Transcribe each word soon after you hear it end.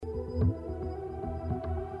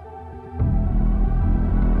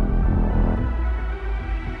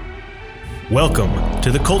Welcome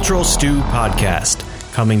to the Cultural Stew Podcast,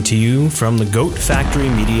 coming to you from the Goat Factory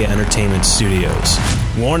Media Entertainment Studios.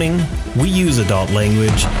 Warning, we use adult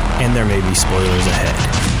language, and there may be spoilers ahead.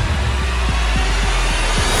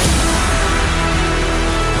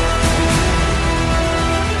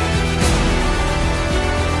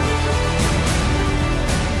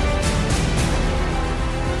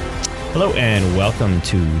 Hello and welcome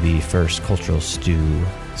to the first Cultural Stew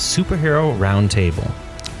Superhero Roundtable.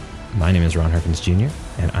 My name is Ron Harkins Jr.,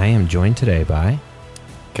 and I am joined today by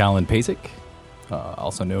Colin Pasek,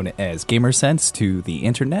 also known as GamerSense to the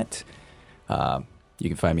internet. You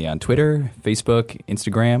can find me on Twitter, Facebook,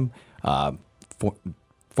 Instagram,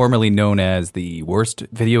 formerly known as the worst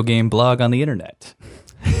video game blog on the internet,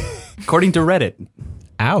 according to Reddit.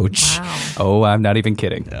 Ouch. Wow. Oh, I'm not even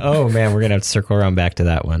kidding. Oh, man, we're going to have to circle around back to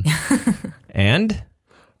that one. And?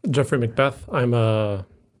 Jeffrey Macbeth. I'm a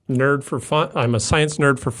nerd for fun. I'm a science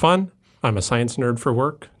nerd for fun. I'm a science nerd for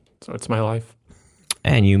work. So it's my life.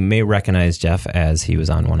 And you may recognize Jeff as he was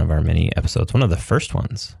on one of our mini episodes, one of the first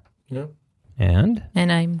ones. Yeah. And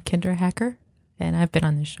I'm Kendra Hacker, and I've been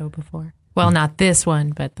on this show before. Well, not this one,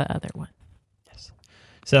 but the other one. Yes.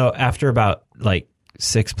 So after about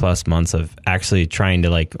 6+ months of actually trying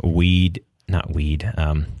to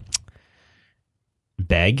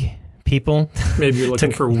beg people. Maybe you're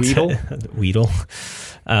looking for Weedle.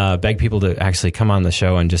 Beg people to actually come on the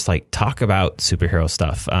show and just talk about superhero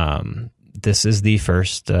stuff. This is the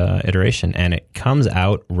first iteration, and it comes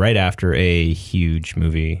out right after a huge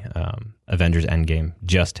movie, Avengers Endgame,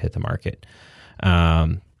 just hit the market.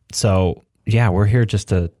 So yeah, we're here just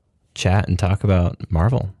to chat and talk about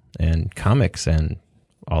Marvel and comics and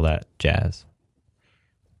all that jazz.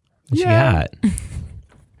 What you got?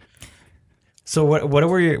 So what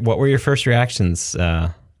were your first reactions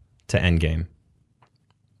to Endgame?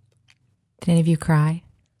 Did any of you cry?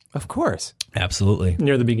 Of course. Absolutely.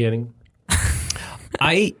 Near the beginning.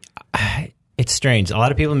 It's strange. A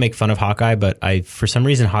lot of people make fun of Hawkeye, but for some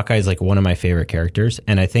reason Hawkeye is one of my favorite characters,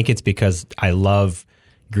 and I think it's because I love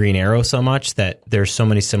Green Arrow so much that there's so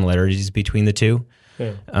many similarities between the two.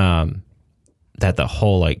 Yeah. That the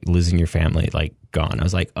whole losing your family gone. I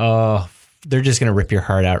was like, oh, they're just gonna rip your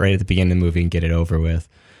heart out right at the beginning of the movie and get it over with.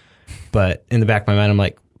 But in the back of my mind, I'm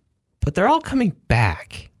like, but they're all coming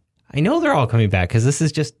back. I know they're all coming back because this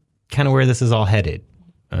is just kind of where this is all headed.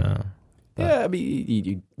 Yeah, I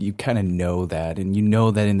mean, you kind of know that, and you know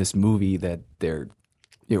that in this movie that they're,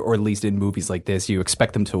 or at least in movies like this, you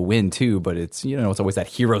expect them to win too, but it's always that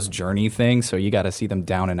hero's journey thing, so you got to see them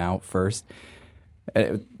down and out first.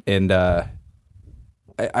 And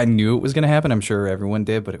I knew it was going to happen. I'm sure everyone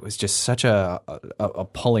did, but it was just such a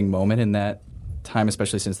pulling moment in that time,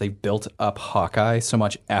 especially since they built up Hawkeye so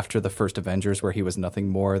much after the first Avengers, where he was nothing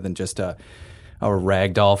more than just a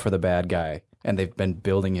rag doll for the bad guy. And they've been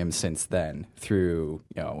building him since then through,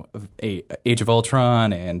 Age of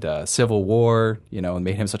Ultron and Civil War, and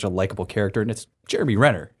made him such a likable character. And it's Jeremy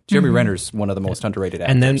Renner. Jeremy Renner's one of the most underrated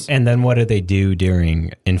actors. And then what did they do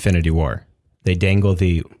during Infinity War? They dangle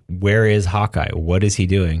where is Hawkeye? What is he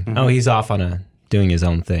doing? Mm-hmm. Oh, he's off on doing his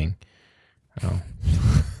own thing. Oh.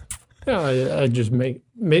 Yeah, I just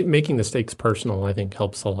making the stakes personal, I think,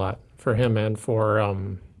 helps a lot for him and for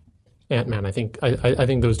Ant-Man. I think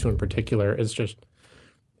those two in particular is just,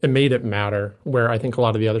 it made it matter, where I think a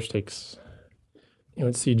lot of the other stakes,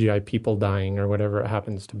 it's CGI people dying or whatever it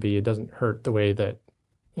happens to be. It doesn't hurt the way that,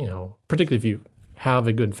 particularly if you have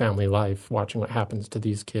a good family life, watching what happens to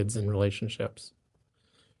these kids in relationships.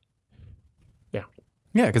 Yeah.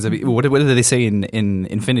 Yeah, because what did they say in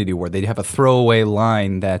Infinity War? They have a throwaway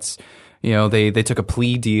line that's, they took a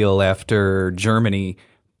plea deal after Germany,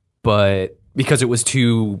 but because it was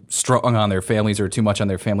too strong on their families or too much on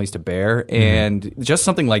their families to bear. Mm-hmm. And just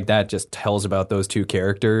something like that just tells about those two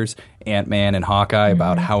characters, Ant-Man and Hawkeye,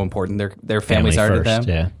 about how important their families are to them.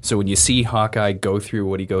 Yeah. So when you see Hawkeye go through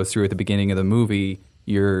what he goes through at the beginning of the movie,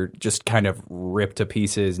 you're just kind of ripped to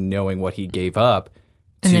pieces knowing what he gave up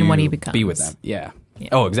and then what he becomes. Be with them. Yeah.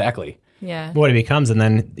 Oh, exactly. Yeah. What he becomes, and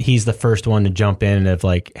then he's the first one to jump in of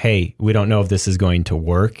hey, we don't know if this is going to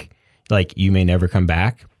work. You may never come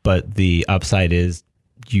back, but the upside is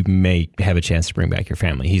you may have a chance to bring back your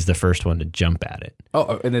family. He's the first one to jump at it.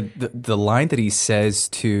 Oh, and the line that he says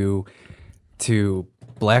to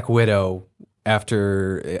Black Widow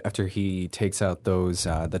after he takes out those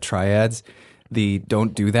the triads, the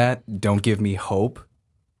 "don't do that, don't give me hope,"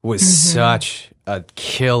 was such a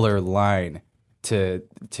killer line to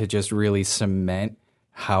just really cement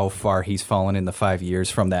how far he's fallen in the 5 years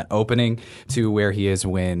from that opening to where he is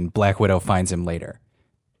when Black Widow finds him later.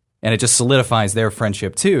 And it just solidifies their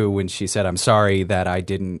friendship, too, when she said, I'm sorry that I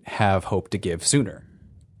didn't have hope to give sooner.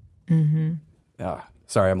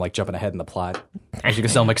 Sorry, I'm like jumping ahead in the plot. As you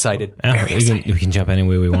can tell, I'm excited. Yeah, we can jump any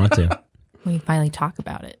way we want to. We can finally talk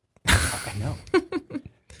about it. I know.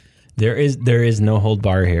 There is no hold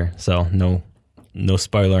bar here, so no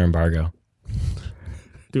spoiler embargo.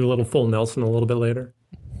 Do a little full Nelson a little bit later.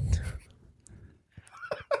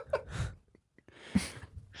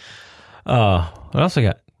 What else I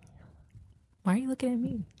got? Why are you looking at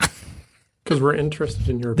me? Because we're interested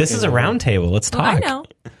in your This is a opinion. round table. Let's talk. I know.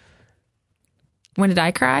 When did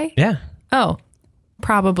I cry? Yeah. Oh,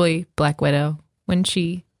 probably Black Widow. When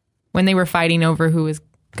they were fighting over who was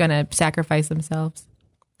going to sacrifice themselves.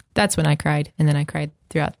 That's when I cried. And then I cried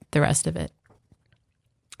throughout the rest of it.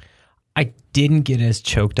 I didn't get as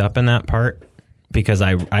choked up in that part because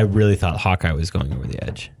I really thought Hawkeye was going over the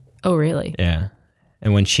edge. Oh, really? Yeah.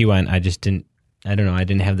 And when she went, I didn't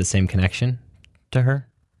have the same connection to her.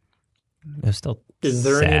 It was still Is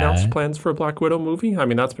there sad. any announced plans for a Black Widow movie? I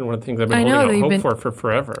mean, that's been one of the things I've been I know, holding out they've hope for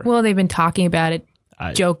forever. Well, they've been talking about it,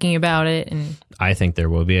 joking about it. And I think there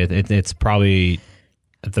will be. It's probably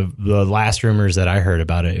the last rumors that I heard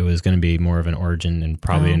about it. It was going to be more of an origin and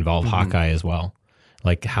probably involve Hawkeye as well,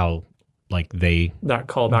 like how they that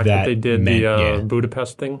callback that they did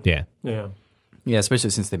Budapest thing. Yeah. Yeah, especially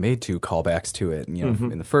since they made 2 callbacks to it,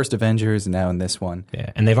 in the first Avengers and now in this one.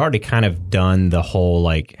 Yeah, and they've already kind of done the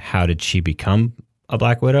whole how did she become a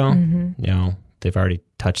Black Widow? They've already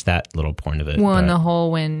touched that little point of it. well, and the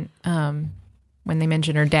whole when they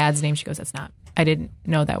mentioned her dad's name, she goes, "That's not. I didn't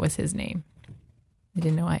know that was his name. I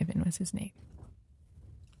didn't know Ivan was his name."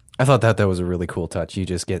 I thought that was a really cool touch. You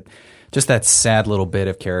just get that sad little bit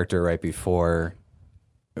of character right before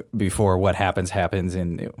what happens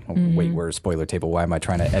and wait, we're a spoiler table. Why am I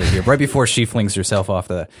trying to edit here? Right before she flings herself off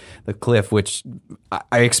the cliff, which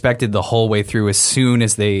I expected the whole way through as soon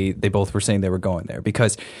as they both were saying they were going there,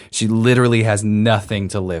 because she literally has nothing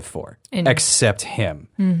to live for except him.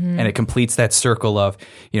 And it completes that circle of,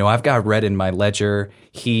 I've got red in my ledger.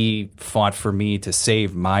 He fought for me to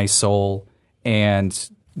save my soul. And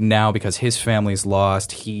now, because his family's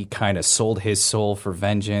lost, he kind of sold his soul for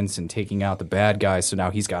vengeance and taking out the bad guys. So now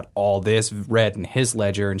he's got all this red in his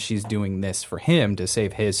ledger, and she's doing this for him to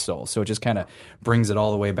save his soul. So it just kind of brings it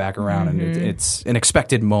all the way back around. And it's an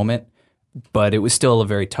expected moment, but it was still a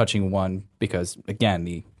very touching one because, again,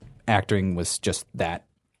 the acting was just that.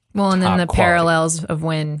 Well, and then the quality. parallels of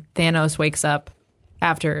when Thanos wakes up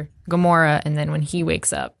after Gamora, and then when he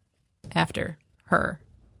wakes up after her.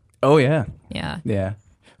 Oh, yeah. Yeah. Yeah.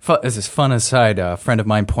 As this fun aside, a friend of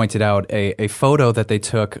mine pointed out a photo that they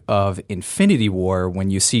took of Infinity War when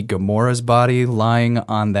you see Gamora's body lying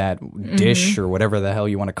on that dish or whatever the hell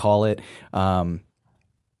you want to call it,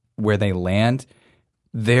 where they land.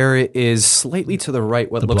 There is slightly to the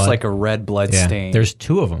right what looks like a red blood stain. There's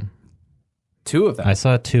 2 of them. 2 of them. I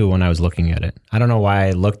saw 2 when I was looking at it. I don't know why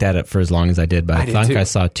I looked at it for as long as I did, but I think I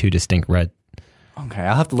saw 2 distinct red. Okay,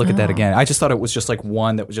 I'll have to look at that again. I just thought it was just like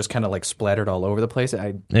one that was just kind of splattered all over the place.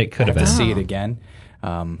 It could have been. to see it again.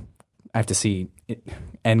 I have to see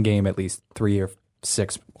Endgame at least 3 or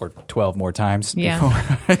 6 or 12 more times before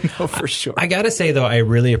I know for sure. I gotta say though, I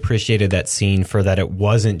really appreciated that scene for that. It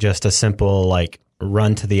wasn't just a simple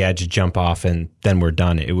run to the edge, jump off, and then we're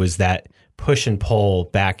done. It was that push and pull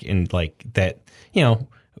back in that.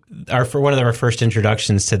 For one of our first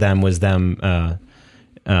introductions to them was them.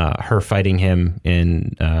 Her fighting him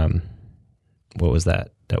in what was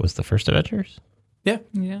that? That was the first Avengers. Yeah.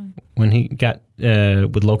 When he got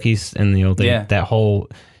with Loki's and that whole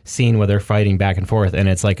scene where they're fighting back and forth, and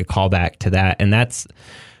it's like a callback to that, and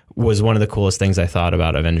was one of the coolest things I thought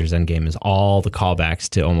about Avengers Endgame is all the callbacks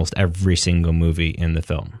to almost every single movie in the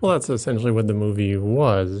film. Well, that's essentially what the movie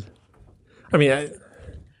was. I mean,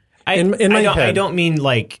 I don't mean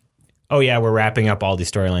oh yeah, we're wrapping up all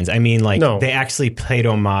these storylines. I mean, they actually paid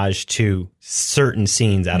homage to certain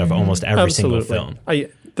scenes out of almost every single film.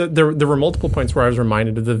 There were multiple points where I was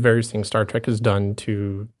reminded of the various things Star Trek has done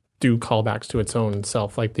to do callbacks to its own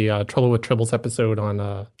self, like the Trouble with Tribbles episode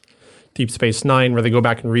on Deep Space Nine, where they go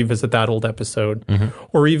back and revisit that old episode,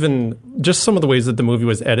 or even just some of the ways that the movie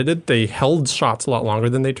was edited. They held shots a lot longer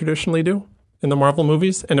than they traditionally do in the Marvel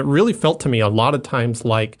movies, and it really felt to me a lot of times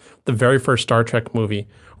like the very first Star Trek movie,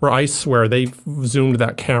 where I swear they zoomed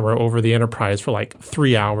that camera over the Enterprise for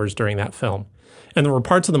 3 hours during that film. And there were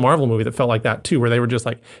parts of the Marvel movie that felt like that too, where they were just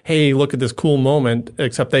like, hey, look at this cool moment,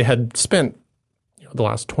 except they had spent the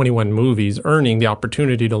last 21 movies earning the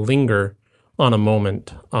opportunity to linger on a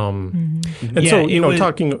moment. And so,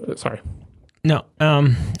 sorry. No,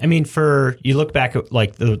 I mean, you look back at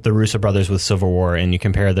like the Russo brothers with Civil War, and you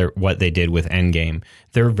compare what they did with Endgame.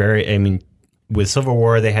 They're with Civil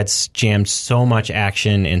War, they had jammed so much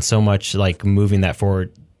action and so much like moving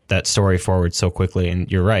that story forward so quickly.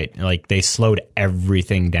 And you're right, like they slowed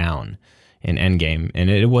everything down in Endgame,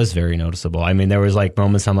 and it was very noticeable. I mean, there was like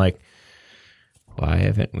moments I'm like, why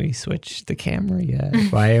haven't we switched the camera yet?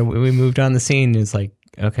 Why have we moved on the scene? It's like,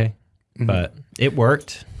 okay, but it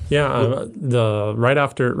worked. Yeah, right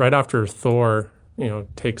after Thor,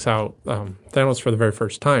 takes out Thanos for the very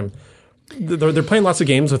first time, they're playing lots of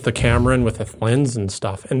games with the camera and with the lens and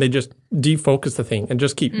stuff, and they just defocus the thing and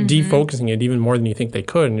just keep defocusing it even more than you think they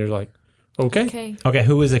could, and you're like, okay.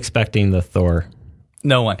 Who was expecting the Thor?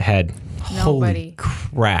 No one. Head. Nobody. Holy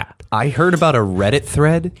crap! I heard about a Reddit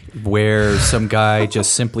thread where some guy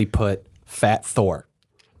just simply put "Fat Thor."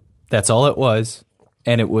 That's all it was.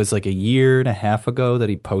 And it was like a year and a half ago that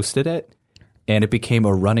he posted it, and it became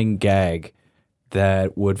a running gag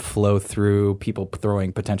that would flow through people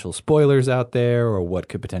throwing potential spoilers out there or what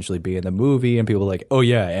could potentially be in the movie, and people were like, oh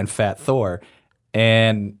yeah, and Fat Thor.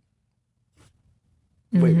 And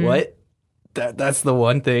wait, what? That's the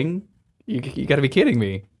one thing? You got to be kidding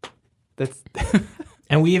me. That's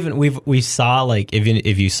And we saw, like, even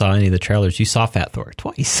if you saw any of the trailers, you saw Fat Thor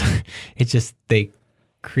twice. It's just they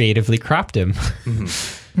creatively cropped him.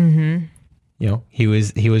 He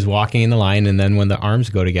was walking in the line, and then when the arms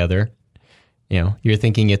go together, you're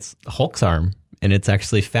thinking it's Hulk's arm, and it's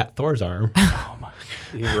actually Fat Thor's arm. oh my,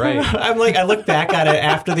 you're right. I'm like, I look back at it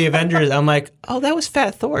after the Avengers, I'm like, oh, that was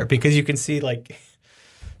Fat Thor, because you can see like,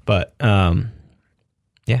 but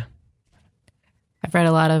yeah. I've read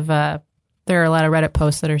there are a lot of Reddit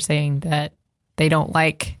posts that are saying that they don't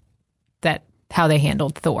like that how they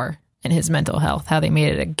handled Thor and his mental health, how they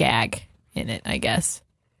made it a gag in it, I guess.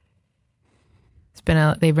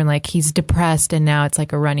 They've been like, he's depressed, and now it's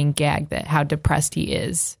like a running gag that how depressed he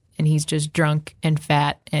is, and he's just drunk and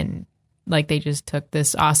fat, and like they just took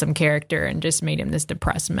this awesome character and just made him this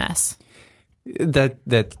depressed mess.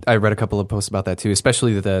 That I read a couple of posts about that too,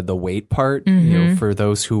 especially the weight part. For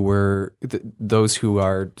those who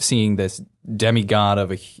are seeing this demigod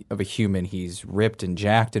of a human, he's ripped and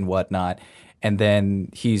jacked and whatnot, and then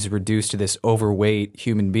he's reduced to this overweight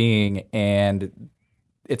human being, and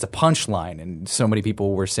it's a punchline. And so many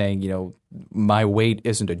people were saying, my weight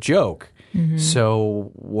isn't a joke,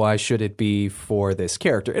 so why should it be for this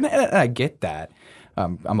character? And I get that.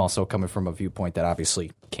 I'm also coming from a viewpoint that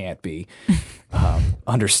obviously can't be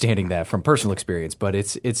understanding that from personal experience, but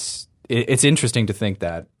it's interesting to think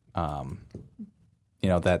that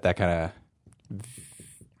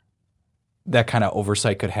that kind of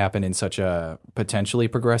oversight could happen in such a potentially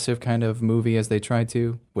progressive kind of movie as they tried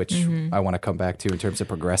to, which I want to come back to in terms of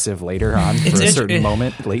progressive later on for a certain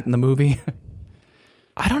moment late in the movie.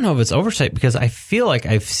 I don't know if it's oversight, because I feel like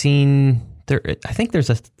I've seen I think there's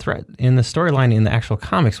a thread in the storyline in the actual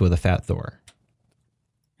comics with a Fat Thor.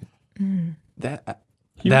 That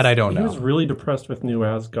I don't know. He was really depressed with New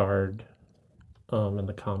Asgard in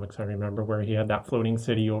the comics, I remember, where he had that floating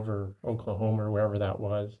city over Oklahoma or wherever that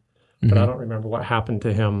was. But I don't remember what happened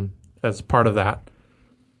to him as part of that.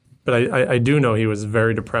 But I do know he was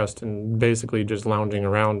very depressed and basically just lounging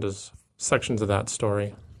around as sections of that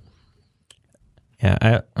story.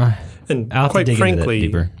 Yeah, and I'll quite dig frankly,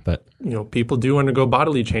 into that deeper, but people do undergo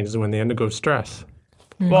bodily changes when they undergo stress.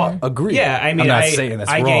 Well, agree. Yeah, I mean, I'm not saying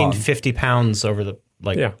that's wrong. gained 50 pounds over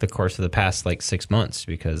the course of the past 6 months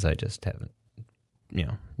because I just haven't,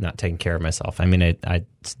 not taken care of myself. I mean,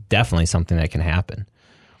 it's definitely something that can happen.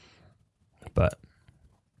 But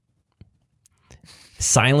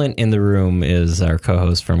Silent in the Room is our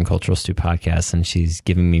co-host from Cultural Stew Podcast, and she's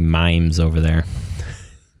giving me mimes over there.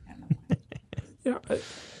 Yeah,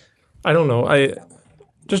 I don't know.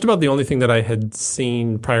 Just about the only thing that I had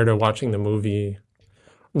seen prior to watching the movie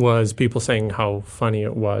was people saying how funny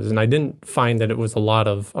it was, and I didn't find that it was a lot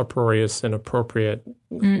of uproarious and inappropriate.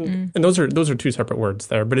 And those are two separate words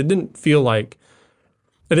there, but it didn't feel like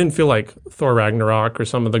Thor Ragnarok or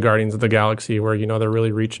some of the Guardians of the Galaxy where they're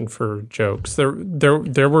really reaching for jokes. There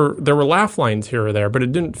were laugh lines here or there, but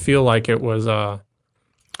it didn't feel like it was.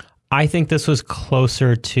 I think this was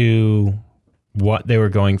closer to what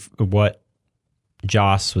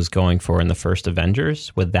Joss was going for in the first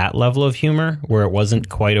Avengers with that level of humor, where it wasn't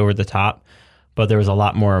quite over the top, but there was a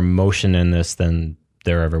lot more emotion in this than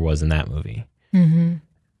there ever was in that movie. Mm-hmm.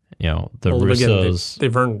 Russos,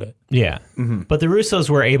 they've earned it. Yeah. Mm-hmm. But the Russos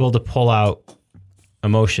were able to pull out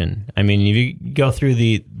emotion. I mean, if you go through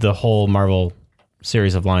the whole Marvel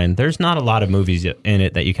series of Lion, there's not a lot of movies in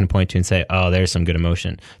it that you can point to and say, oh, there's some good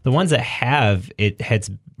emotion. The ones that have, it has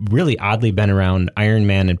really oddly been around Iron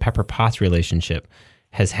Man and Pepper Potts' relationship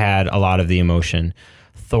has had a lot of the emotion.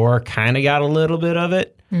 Thor kind of got a little bit of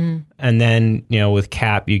it. And then, with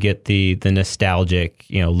Cap, you get the nostalgic,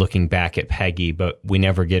 looking back at Peggy, but we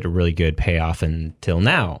never get a really good payoff until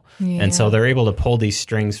now. Yeah. And so they're able to pull these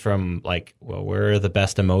strings from like, well, where are the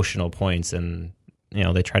best emotional points? And,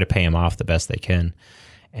 they try to pay him off the best they can.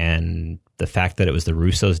 And the fact that it was the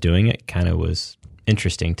Russos doing it kind of was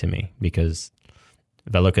interesting to me, because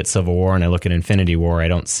if I look at Civil War and I look at Infinity War, I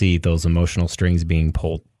don't see those emotional strings being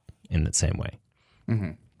pulled in the same way.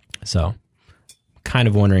 Mm-hmm. So kind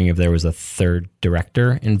of wondering if there was a third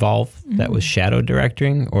director involved that was shadow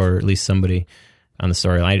directing, or at least somebody on the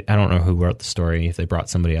story. I don't know who wrote the story, if they brought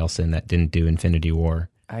somebody else in that didn't do Infinity War.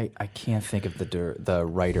 I can't think of the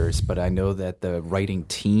writers, but I know that the writing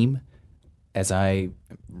team,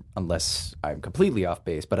 unless I'm completely off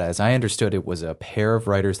base, but as I understood, it was a pair of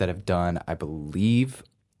writers that have done, I believe,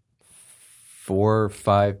 4,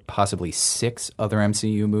 5, possibly 6 other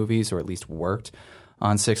MCU movies, or at least worked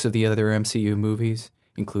on 6 of the other MCU movies,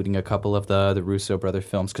 including a couple of the Russo brother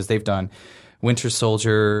films, because they've done Winter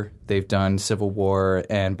Soldier, they've done Civil War,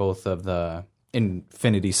 and both of the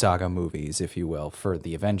Infinity Saga movies, if you will, for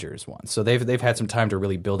the Avengers one. So they've had some time to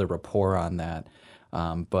really build a rapport on that.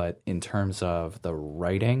 But in terms of the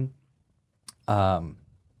writing, I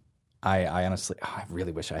honestly, I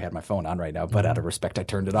really wish I had my phone on right now, but out of respect, I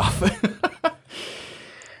turned it off.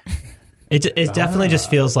 It definitely just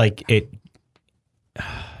feels like it.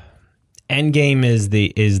 Endgame is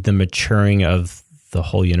the maturing of the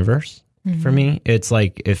whole universe for me. It's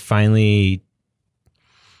like it finally.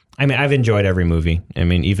 I mean, I've enjoyed every movie. I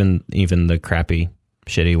mean, even the crappy,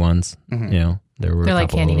 shitty ones. There were. They're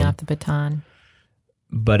like handing off the baton.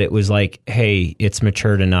 But it was like, hey, it's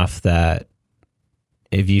matured enough that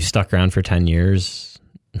if you stuck around for 10 years,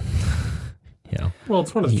 Well,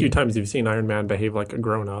 it's one of the few times you've seen Iron Man behave like a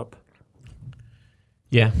grown up.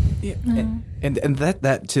 Yeah. And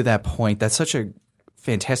that to that point, that's such a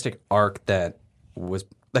fantastic arc that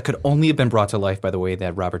could only have been brought to life by the way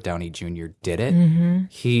that Robert Downey Jr. did it. Mm-hmm.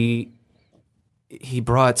 He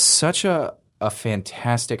brought such a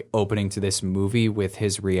fantastic opening to this movie with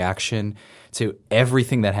his reaction to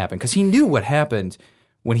everything that happened, because he knew what happened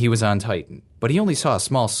when he was on Titan, but he only saw a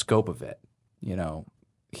small scope of it.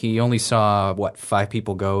 He only saw 5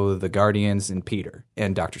 people go: the Guardians and Peter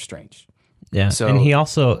and Doctor Strange. Yeah, so, and he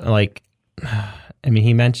also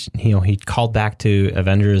he mentioned he called back to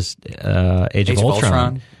Avengers Age of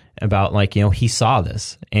Ultron about he saw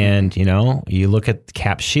this, and you look at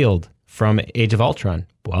Cap's shield from Age of Ultron.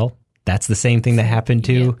 Well, that's the same thing that happened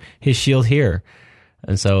to his shield here,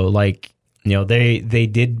 and so they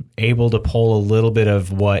did able to pull a little bit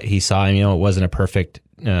of what he saw. It wasn't a perfect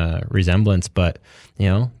resemblance, but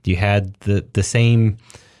you had the same.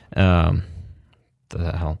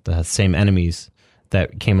 The same enemies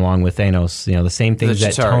that came along with Thanos, the same things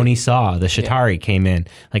that Tony saw. The Chitauri came in,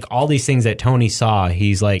 like all these things that Tony saw.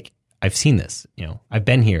 He's like, I've seen this. I've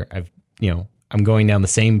been here. I'm going down the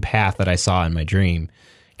same path that I saw in my dream,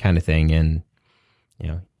 kind of thing. And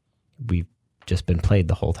we've just been played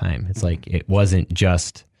the whole time. It's like it wasn't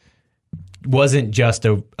just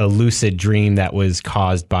a lucid dream that was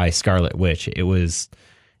caused by Scarlet Witch. It was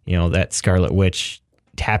that Scarlet Witch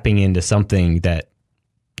tapping into something that.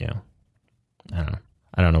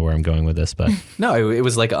 I don't know where I'm going with this, but no, it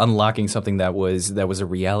was like unlocking something that was a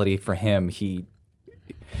reality for him. He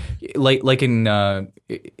like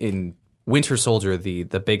in Winter Soldier, the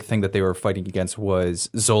big thing that they were fighting against was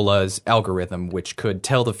Zola's algorithm, which could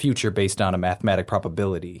tell the future based on a mathematic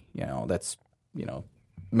probability. That's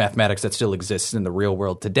mathematics that still exists in the real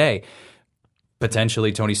world today.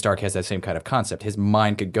 Potentially, Tony Stark has that same kind of concept. His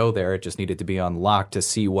mind could go there. It just needed to be unlocked to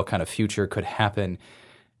see what kind of future could happen.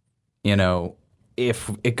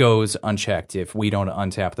 If it goes unchecked, if we don't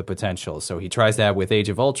untap the potential. So he tries that with Age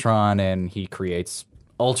of Ultron, and he creates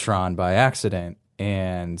Ultron by accident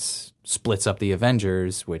and splits up the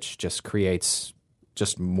Avengers, which just creates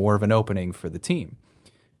just more of an opening for the team.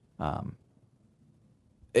 I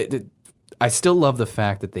still love the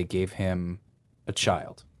fact that they gave him a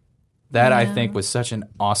child. That I think was such an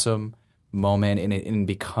awesome moment, and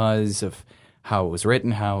because of how it was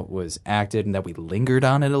written, how it was acted, and that we lingered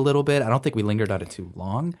on it a little bit. I don't think we lingered on it too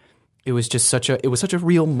long. It was just such a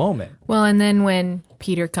real moment. Well, and then when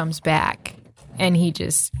Peter comes back and he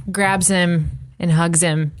just grabs him and hugs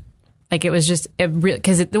him, like it was just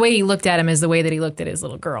because the way he looked at him is the way that he looked at his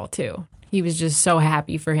little girl too. He was just so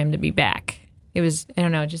happy for him to be back. It was, I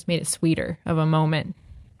don't know, it just made it sweeter of a moment.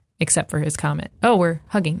 except for his comment, "Oh, we're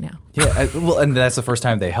hugging now." Yeah, well, and that's the first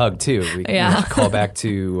time they hug too. Yeah. Call back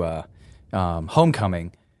to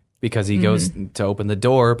Homecoming, because he goes to open the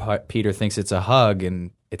door. Peter thinks it's a hug,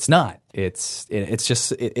 and it's not. It's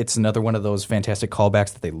another one of those fantastic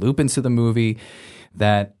callbacks that they loop into the movie.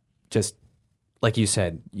 That just, like you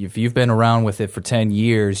said, if you've been around with it for 10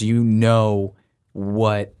 years, you know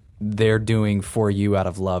what they're doing for you out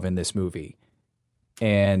of love in this movie.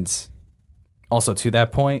 And also, to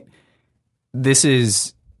that point, this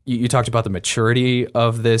is, you talked about the maturity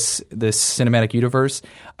of this cinematic universe.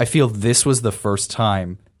 I feel this was the first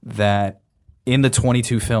time that in the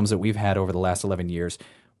 22 films that we've had over the last 11 years,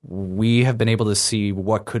 we have been able to see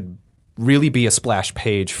what could really be a splash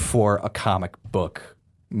page for a comic book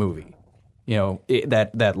movie. You know,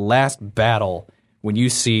 that last battle, when you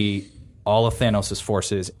see all of Thanos'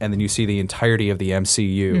 forces and then you see the entirety of the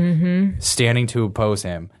MCU standing to oppose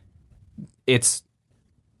him, it's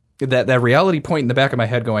that reality point in the back of my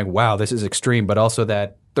head going, wow, this is extreme, but also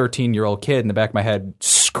that 13-year-old kid in the back of my head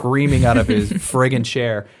screaming out of his friggin'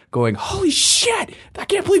 chair going, holy shit, I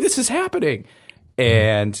can't believe this is happening.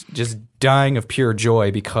 And just dying of pure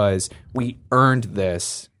joy because we earned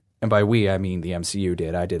this. And by we, I mean the MCU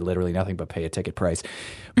did. I did literally nothing but pay a ticket price.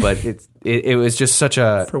 But it was just such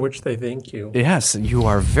a... For which they thank you. Yes, you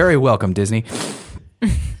are very welcome, Disney.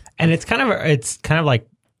 And it's kind of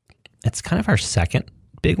our second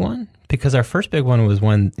big one, because our first big one was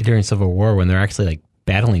during Civil War when they're actually like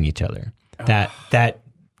battling each other. That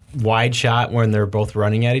wide shot when they're both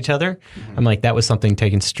running at each other. I'm like, that was something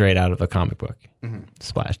taken straight out of a comic book.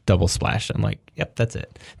 Splash, double splash. I'm like, yep, that's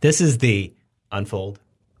it. This is the unfold.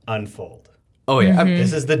 Oh, yeah.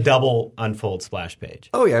 This is the double unfold splash page.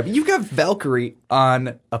 Oh, yeah. You've got Valkyrie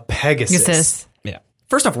on a Pegasus. Yeah.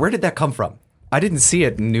 First off, where did that come from? I didn't see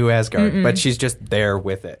it in New Asgard, but she's just there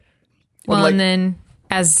with it. Well, and then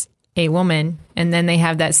as a woman, and then they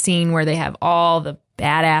have that scene where they have all the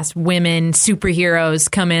badass women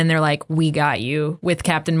superheroes come in. They're like, we got you, with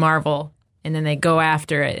Captain Marvel. And then they go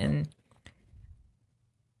after it, and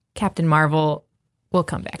Captain Marvel we'll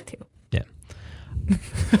come back to. Yeah.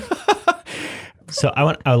 So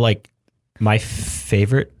I like my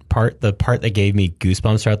favorite part, the part that gave me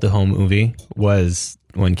goosebumps throughout the whole movie, was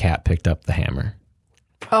when Cap picked up the hammer.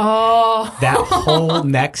 Oh, That whole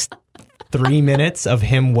next 3 minutes of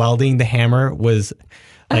him welding the hammer was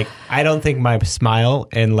like, I don't think my smile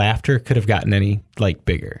and laughter could have gotten any like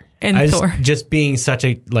bigger. And I was Thor. just being such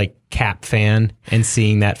a like Cap fan and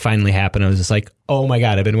seeing that finally happen, I was just like, oh my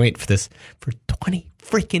God, I've been waiting for this for 20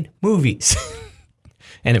 freaking movies.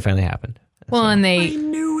 And it finally happened. well, and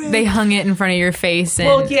they hung it in front of your face, and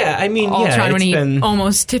Well, yeah, I mean, Ultron yeah, when it's he been,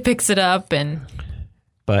 almost picks it up, and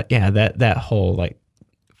but yeah, that whole like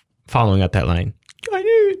following up that line, I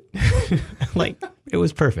knew it. Like it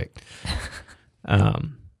was perfect.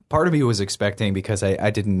 Part of me was expecting, because I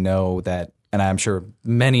didn't know that, and I'm sure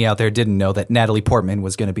many out there didn't know that Natalie Portman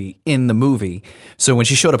was going to be in the movie. So when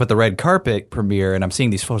she showed up at the red carpet premiere and I'm seeing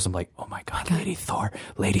these photos, I'm like, oh my God, Lady Thor,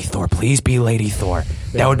 please be Lady Thor.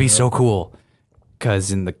 That would be so cool.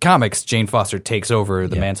 Because in the comics, Jane Foster takes over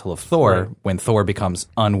the mantle of Thor when Thor becomes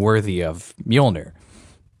unworthy of Mjolnir.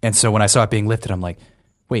 And so when I saw it being lifted, I'm like,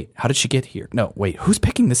 wait, how did she get here? No, wait, who's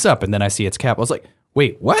picking this up? And then I see it's Cap. I was like,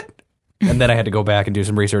 wait, what? And then I had to go back and do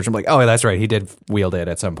some research. I'm like, oh, that's right. He did wield it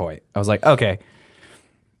at some point. I was like, okay.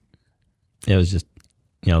 It was just,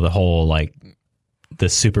 the whole like the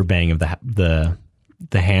super bang of the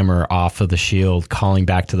hammer off of the shield, calling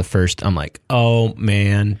back to the first. I'm like, oh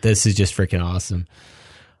man, this is just freaking awesome.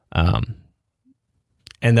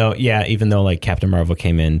 And though, yeah, even though like Captain Marvel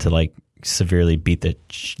came in to like severely beat the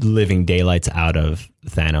living daylights out of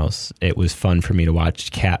Thanos, it was fun for me to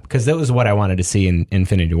watch Cap, because that was what I wanted to see in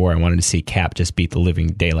Infinity War. I wanted to see Cap just beat the living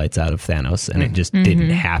daylights out of Thanos, and it just didn't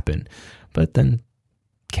happen. But then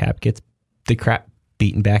Cap gets the crap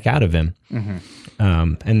beaten back out of him.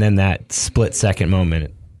 And then that split second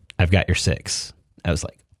moment, I've got your six. I was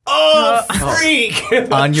like, oh,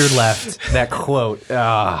 freak! On your left, that quote.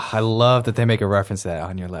 I love that they make a reference to that,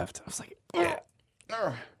 on your left. I was like, yeah.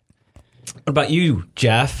 What about you,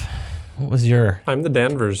 Jeff? What was your... I'm the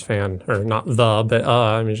Danvers fan, or not but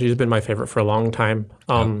I mean, she's been my favorite for a long time,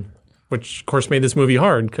 which of course made this movie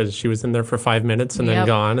hard, because she was in there for 5 minutes and then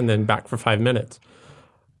gone and then back for 5 minutes,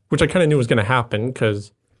 which I kind of knew was going to happen,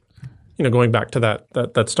 because, going back to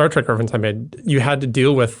that Star Trek reference I made, you had to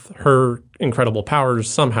deal with her incredible powers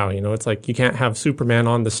somehow. It's like, you can't have Superman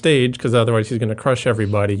on the stage, because otherwise he's going to crush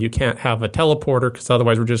everybody. You can't have a teleporter, because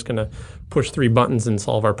otherwise we're just going to push 3 buttons and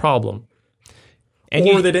solve our problem.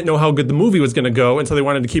 or they didn't know how good the movie was going to go, and so they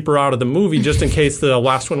wanted to keep her out of the movie just in case the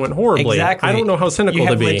last one went horribly. Exactly. I don't know how cynical you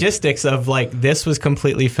have to be. logistics of like this was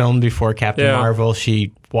completely filmed before Captain Marvel.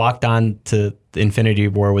 She walked on to Infinity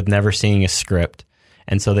War with never seeing a script,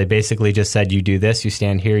 and so they basically just said, "You do this, you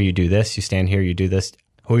stand here, you do this, you stand here, you do this."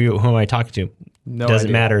 Who am I talking to?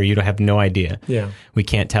 Doesn't matter. You don't have no idea. Yeah, we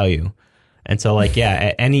can't tell you. And so, like,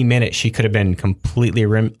 at any minute, she could have been completely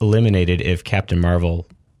eliminated if Captain Marvel.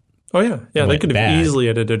 Oh yeah. They could have bad. easily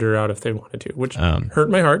edited her out if they wanted to, which hurt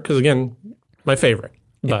my heart because again, my favorite.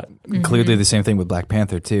 But clearly, the same thing with Black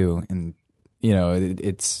Panther too, and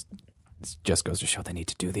it just goes to show they need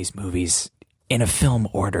to do these movies in a film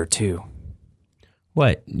order too.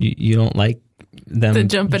 What you don't like them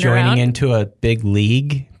jumping joining around? into a big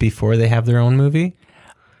league before they have their own movie?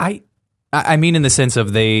 I mean, in the sense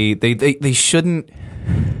of they shouldn't.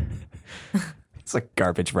 It's a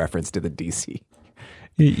garbage reference to the DC.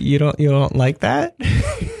 You don't like that?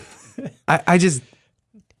 I just,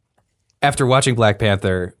 after watching Black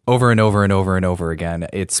Panther over and over and over and over again,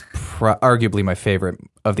 it's arguably my favorite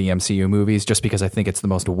of the MCU movies, just because I think it's the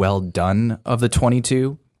most well done of the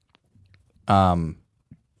 22.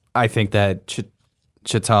 I think that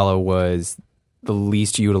T'Challa was the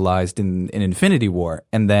least utilized in Infinity War.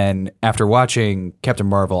 And then after watching Captain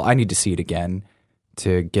Marvel, I need to see it again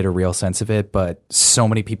to get a real sense of it. But so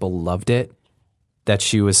many people loved it, that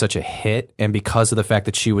she was such a hit. And because of the fact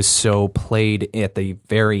that she was so played at the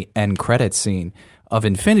very end credit scene of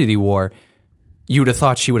Infinity War, you would have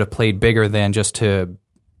thought she would have played bigger than just to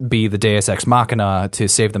be the Deus Ex Machina to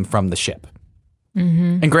save them from the ship.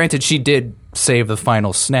 Mm-hmm. And granted, she did save the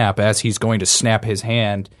final snap as he's going to snap his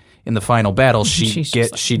hand in the final battle. She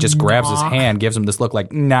just grabs his hand, gives him this look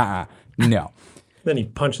like, nah, no. then he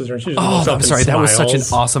punches her and she just Oh, looks up I'm sorry. That was such an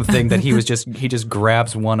smiles. awesome thing that he just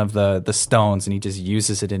grabs one of the stones and he just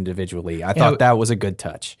uses it individually. I thought that was a good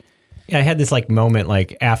touch. Yeah, I had this like moment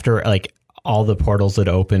like after like all the portals had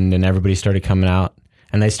opened and everybody started coming out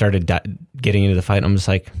and they started getting into the fight. And I'm just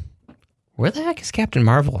like, where the heck is Captain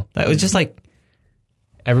Marvel? That was just like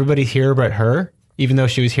everybody's here but her, even though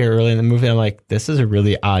she was here early in the movie. I'm like, this is a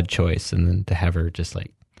really odd choice. And then to have her just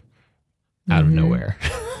like out of nowhere.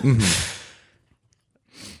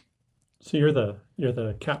 So you're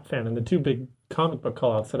the Cap fan, and the two big comic book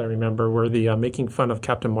callouts that I remember were the making fun of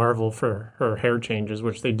Captain Marvel for her hair changes,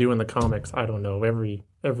 which they do in the comics. I don't know, every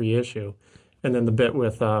issue, and then the bit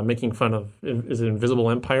with making fun of, is it Invisible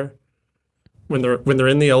Empire, when they're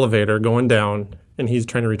in the elevator going down and he's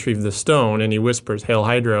trying to retrieve the stone and he whispers "Hail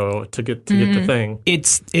Hydra" to get the thing.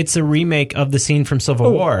 It's a remake of the scene from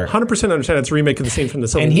Civil War. 100% understand it's a remake of the scene from the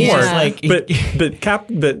Civil And he's War. just like,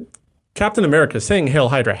 but Captain America saying "Hail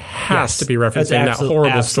Hydra" has to be referencing that horrible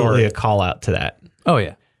absolutely story. a call out to that. Oh,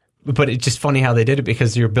 yeah. But it's just funny how they did it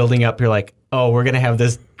because you're building up. You're like, oh, we're going to have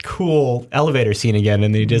this cool elevator scene again.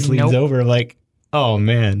 And then he just leans over like, oh,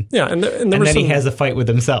 man. Yeah, and then he has a fight with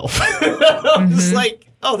himself. I'm just like,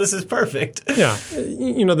 oh, this is perfect. Yeah.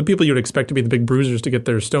 You know, the people you would expect to be the big bruisers to get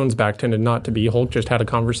their stones back tended not to be. Hulk just had a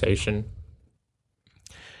conversation.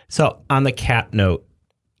 So on the Cap note,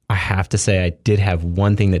 I have to say I did have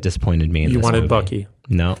one thing that disappointed me in You this wanted movie. Bucky.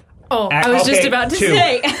 No. Oh, I was just about to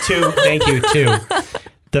say. Two. Thank you. Two.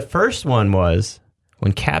 The first one was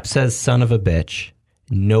when Cap says "son of a bitch,"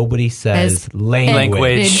 nobody says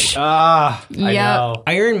language. I Yep. know.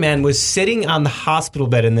 Iron Man was sitting on the hospital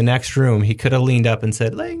bed in the next room. He could have leaned up and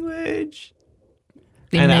said language.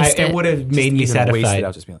 They missed it would have made me even wasted satisfied.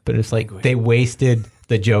 out, just be like, But it's like they wasted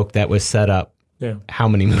the joke that was set up Yeah. how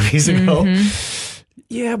many movies ago?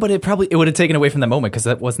 Yeah, but it would have taken away from that moment because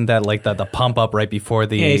that wasn't that like the pump up right before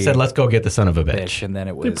the Yeah, he said, let's go get the son of a bitch. bitch, and then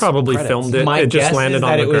it was They probably credits. filmed it. My It just guess landed is on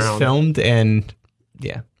that the it was ground. filmed, and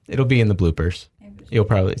yeah, it'll be in the bloopers. You'll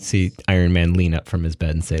probably see Iron Man lean up from his bed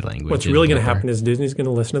and say language. What's in really the going to blooper. happen is Disney's going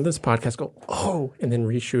to listen to this podcast, go, oh, and then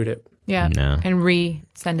reshoot it. Yeah. No. And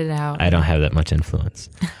send it out. I don't have that much influence.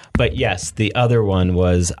 But yes, the other one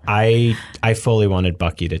was I fully wanted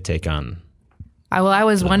Bucky to take on. I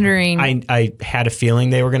was wondering. I had a feeling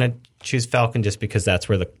they were going to choose Falcon just because that's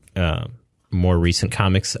where the more recent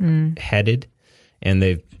comics headed, and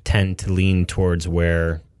they tend to lean towards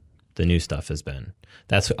where the new stuff has been.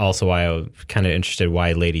 That's also why I was kind of interested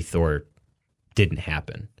why Lady Thor didn't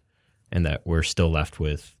happen, and that we're still left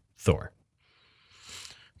with Thor.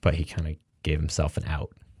 But he kind of gave himself an out.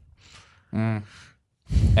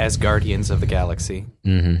 as Guardians of the Galaxy.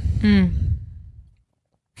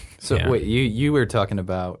 So Yeah. wait, you were talking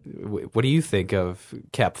about what do you think of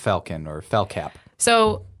Cap Falcon or Falcap?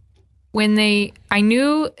 So they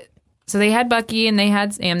had Bucky and they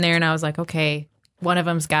had Sam there, and I was like, okay, one of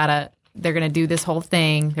them's gotta they're going to do this whole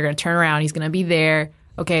thing. They're going to turn around. He's going to be there.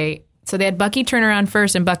 Okay. So they had Bucky turn around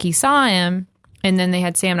first, and Bucky saw him. And then they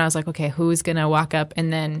had Sam, and I was like, okay, who's going to walk up?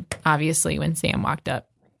 And then obviously when Sam walked up,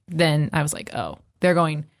 then I was like, oh, they're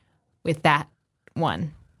going with that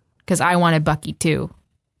one. Because I wanted Bucky too.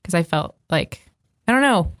 Because I felt like, I don't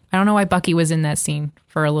know why Bucky was in that scene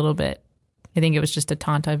for a little bit. I think it was just to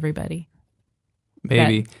taunt everybody.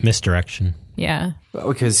 Maybe. Misdirection. Yeah.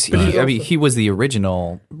 Because he was the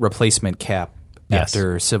original replacement Cap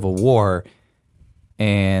after Civil War.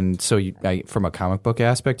 And so from a comic book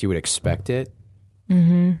aspect, you would expect it.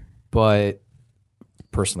 Mm-hmm. But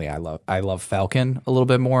personally, I love Falcon a little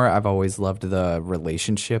bit more. I've always loved the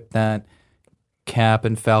relationship that Cap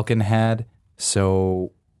and Falcon had.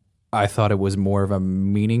 So I thought it was more of a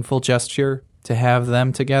meaningful gesture to have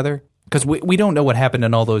them together. Because we don't know what happened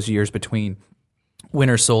in all those years between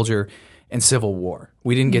Winter Soldier and Civil War.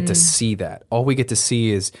 We didn't get to see that. All we get to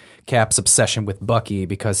see is Cap's obsession with Bucky,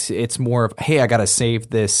 because it's more of, hey, I got to save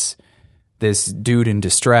this dude in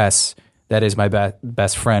distress that is my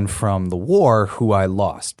best friend from the war who I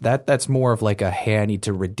lost. That's more of like a, hey, I need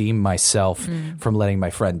to redeem myself from letting my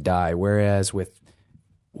friend die. Whereas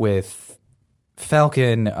with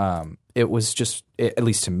Falcon, it was just, at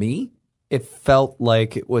least to me, it felt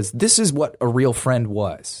like this is what a real friend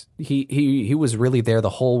was. He was really there the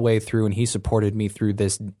whole way through, and he supported me through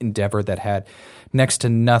this endeavor that had next to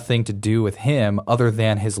nothing to do with him other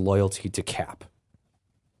than his loyalty to Cap.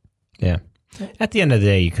 Yeah. At the end of the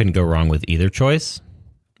day, you couldn't go wrong with either choice.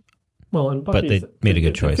 Well, and but they made a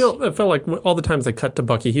good choice. It felt like all the times they cut to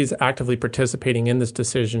Bucky, he's actively participating in this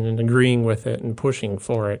decision and agreeing with it and pushing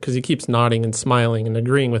for it, because he keeps nodding and smiling and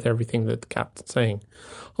agreeing with everything that the Cap's saying.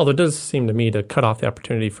 Although it does seem to me to cut off the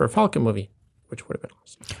opportunity for a Falcon movie, which would have been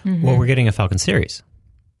awesome. Mm-hmm. Well, we're getting a Falcon series.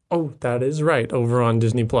 Oh, that is right, over on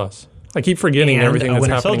Disney Plus. I keep forgetting everything that's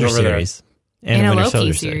happening over series. there. And a Winter Loki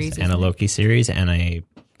Soldier series. And a Loki series and a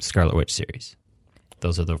Scarlet Witch series.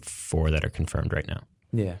 Those are the 4 that are confirmed right now.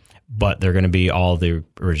 Yeah. But they're going to be all the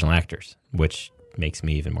original actors, which makes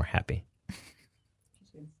me even more happy.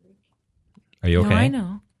 Are you okay? No, I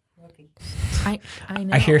know. I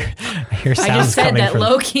know. I hear sounds I just said coming that from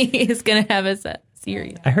Loki is going to have a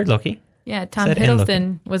series. I heard Loki. Yeah, Tom Said and Loki.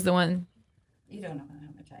 Hiddleston was the one. You don't know how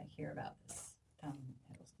much I hear about this Tom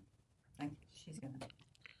Hiddleston. Like, she's gonna.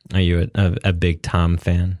 Are you a big Tom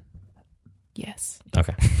fan? Yes.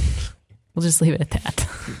 Okay. We'll just leave it at that.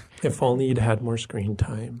 If only you'd had more screen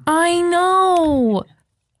time. I know.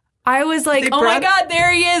 I was like, oh my God,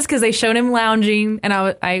 there he is. Because they showed him lounging, and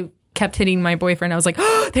I kept hitting my boyfriend. I was like,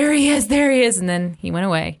 oh, there he is, there he is. And then he went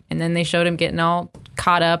away. And then they showed him getting all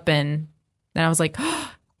caught up, and then I was like,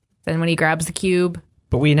 oh. Then when he grabs the cube.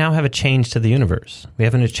 But we now have a change to the universe. We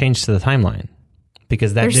haven't a change to the timeline.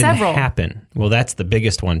 Because that didn't happen. Well, that's the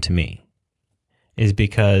biggest one to me. Is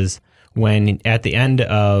because when at the end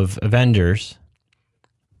of Avengers,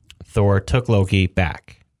 Thor took Loki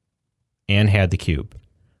back and had the cube.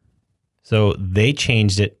 So they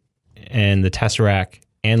changed it, and the Tesseract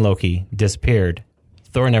and Loki disappeared.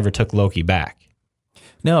 Thor never took Loki back.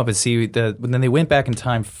 No, but see, then they went back in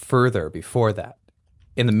time further before that.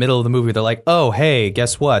 In the middle of the movie, they're like, oh, hey,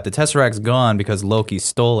 guess what? The Tesseract's gone because Loki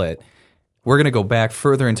stole it. We're going to go back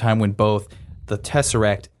further in time when both the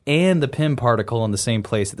Tesseract and the Pym particle in the same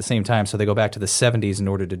place at the same time. So they go back to the 70s in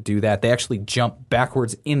order to do that. They actually jump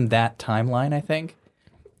backwards in that timeline, I think.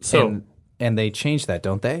 So, and they change that,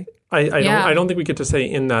 don't they? I don't think we get to say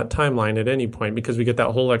in that timeline at any point, because we get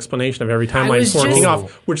that whole explanation of every timeline forming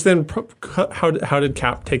off, which then how did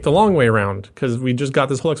Cap take the long way around? Because we just got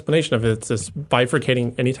this whole explanation of it. It's this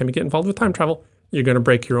bifurcating. Anytime you get involved with time travel, you're going to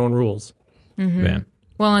break your own rules. Mm-hmm. Yeah.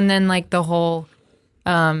 Well, and then like the whole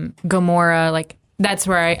Gamora, like that's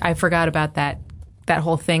where I forgot about that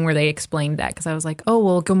whole thing where they explained that, because I was like, oh,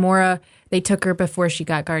 well, Gamora, they took her before she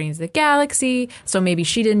got Guardians of the Galaxy, so maybe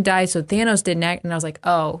she didn't die, so Thanos didn't act. And I was like,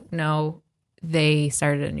 oh, no, they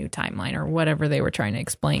started a new timeline or whatever they were trying to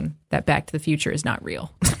explain, that Back to the Future is not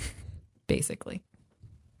real, basically.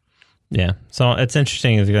 Yeah, so it's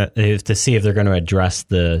interesting to see if they're going to address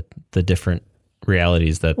the different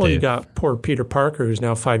realities that you got poor Peter Parker, who's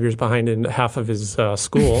now 5 years behind in half of his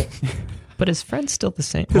school. But his friend's still the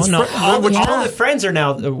same. All the friends are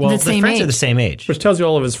now, the friends are the same age. Which tells you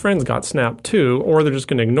all of his friends got snapped too, or they're just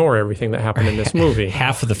going to ignore everything that happened in this movie.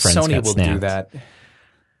 Half of the friends Sony got will snapped. do that.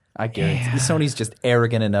 I guarantee. Yeah. Sony's just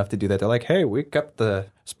arrogant enough to do that. They're like, hey, we got the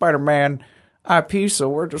Spider-Man IP, so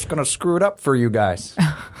we're just going to screw it up for you guys.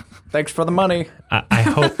 Thanks for the money. I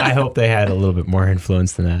hope they had a little bit more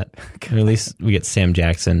influence than that. Or at least we get Sam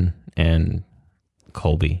Jackson and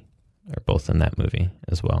Colby are both in that movie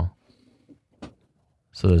as well.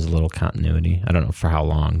 So there's a little continuity. I don't know for how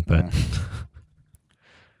long, but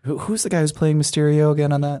Who's the guy who's playing Mysterio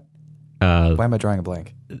again on that? Why am I drawing a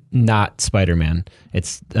blank? not Spider-Man.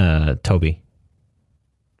 It's Tobey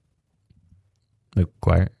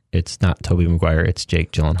Maguire. It's not Tobey Maguire. It's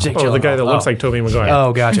Jake Gyllenhaal. The guy that looks like Tobey Maguire.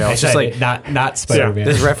 Oh, gotcha. I was just like, not Spider-Man.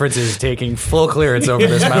 this reference is taking full clearance over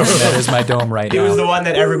this mountain that is my dome right He now. was the one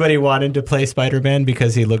that everybody wanted to play Spider-Man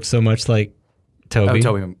because he looked so much like Tobey. Oh,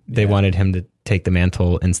 Tobey, They yeah. wanted him to take the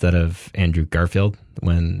mantle instead of Andrew Garfield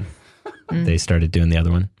when they started doing the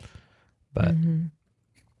other one. But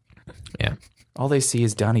yeah. All they see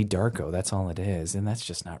is Donnie Darko. That's all it is, and that's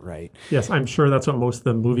just not right. Yes, I'm sure that's what most of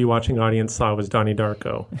the movie-watching audience saw was Donnie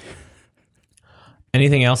Darko.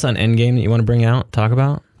 Anything else on Endgame that you want to bring out, talk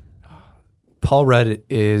about? Paul Rudd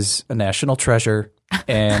is a national treasure,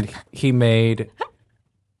 and he made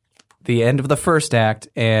the end of the first act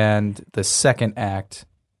and the second act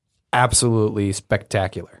absolutely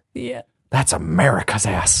spectacular. Yeah. That's America's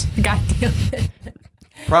ass. God damn it.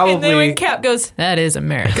 Probably. And then when Cap goes, that is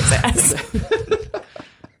America's ass.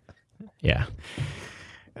 Yeah.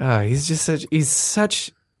 He's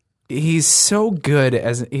so good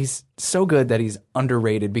that he's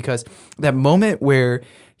underrated, because that moment where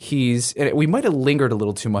we might have lingered a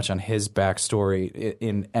little too much on his backstory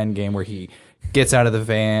in Endgame, where he gets out of the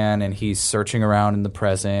van and he's searching around in the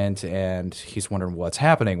present and he's wondering what's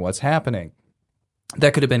happening.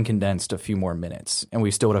 That could have been condensed a few more minutes and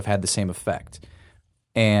we still would have had the same effect.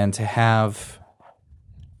 And to have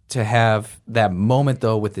that moment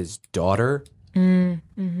though with his daughter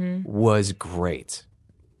was great,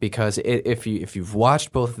 because if you've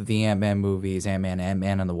watched both of the Ant-Man movies, Ant-Man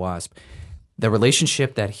and the Wasp, the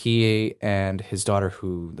relationship that he and his daughter,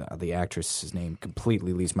 who the actress's name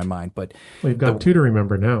completely leaves my mind, but We've got two to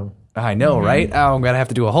remember now. I know, right? Oh, I'm gonna have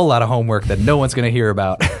to do a whole lot of homework that no one's gonna hear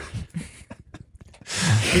about.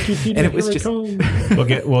 And it was just-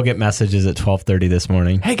 We'll get messages at 12:30 this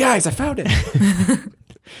morning. Hey guys, I found it.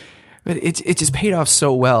 But it just paid off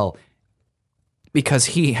so well, because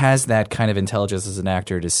he has that kind of intelligence as an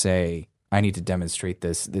actor to say, I need to demonstrate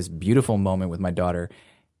this beautiful moment with my daughter,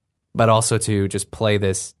 but also to just play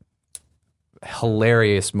this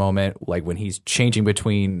hilarious moment, like when he's changing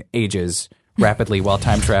between ages rapidly while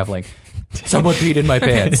time traveling. Someone peed in my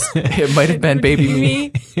pants. It might have been baby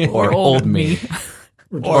me or old me.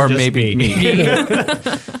 Or just maybe me.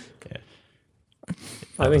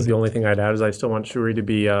 I think the only thing I'd add is I still want Shuri to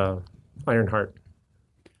be Ironheart.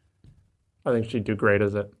 I think she'd do great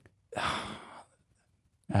as it.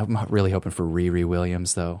 I'm really hoping for Riri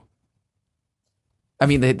Williams, though. I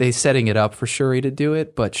mean, they setting it up for Shuri to do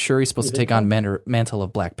it, but Shuri's supposed to take on mantle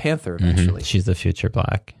of Black Panther eventually. She's the future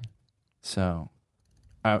Black. So,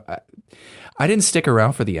 I didn't stick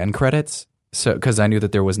around for the end credits, so because I knew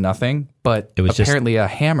that there was nothing. But It was apparently a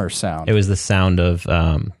hammer sound. It was the sound of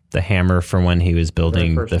the hammer from when he was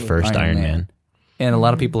building Very the first first Iron Iron Man. Man. And a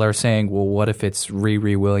lot of people are saying, well, what if it's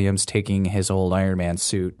Riri Williams taking his old Iron Man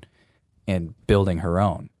suit and building her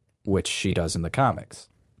own, which she does in the comics,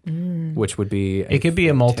 which would be It could be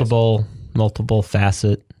a multiple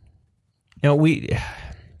facet. You know,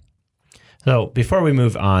 so before we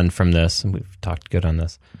move on from this, and we've talked good on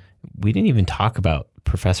this, we didn't even talk about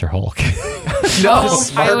Professor Hulk.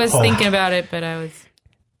 I was thinking about it, but I was.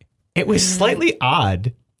 It was slightly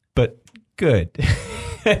odd, but good.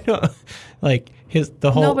 Like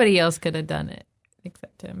the whole. Nobody else could have done it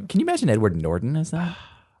except him. Can you imagine Edward Norton as that?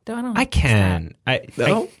 I can. I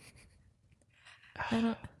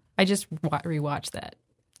just rewatched that.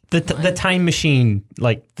 The time machine,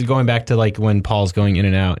 like going back to like when Paul's going in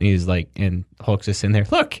and out, and he's like, and Hulk's just in there.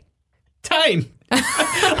 Look, time.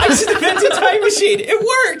 I just invented time machine.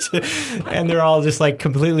 It worked. And they're all just like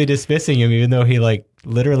completely dismissing him, even though he like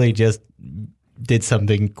literally just did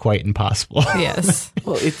something quite impossible. Yes.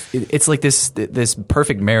 Well, it's like this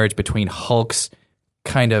perfect marriage between Hulk's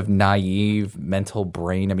kind of naive mental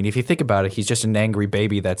brain. I mean, if you think about it, he's just an angry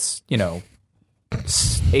baby that's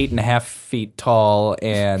 8.5 feet tall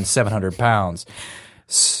and 700 pounds.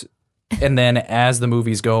 And then as the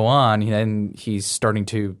movies go on, then he's starting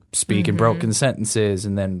to speak in broken sentences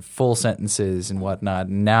and then full sentences and whatnot.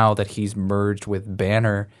 Now that he's merged with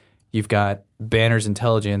Banner, you've got Banner's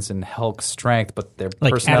intelligence and Hulk's strength, but their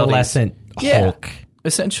Like personalities. adolescent Hulk,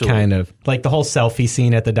 Essentially. kind of like the whole selfie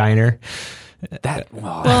scene at the diner. That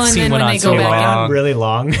and scene then went when on they so go back long. Really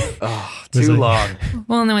long. Too long.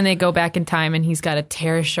 Well, and then when they go back in time and he's got to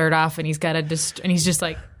tear his shirt off and he's got to and he's just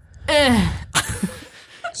like,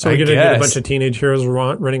 So we're going to get a guess. bunch of teenage heroes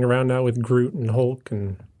running around now with Groot and Hulk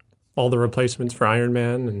and all the replacements for Iron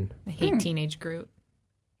Man. And I hate teenage Groot.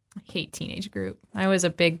 I hate Teenage Groot. I was a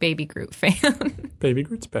big Baby Groot fan. Baby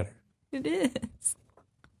Groot's better. It is.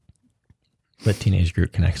 But Teenage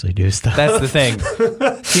Groot can actually do stuff. That's the thing.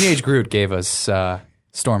 Teenage Groot gave us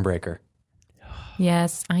Stormbreaker.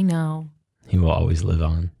 Yes, I know. He will always live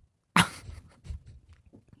on.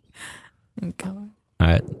 God. All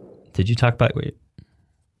right. Did you talk about... Wait.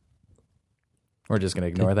 We're just going to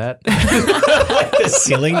ignore that. The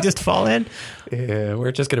ceiling just fall in? Yeah,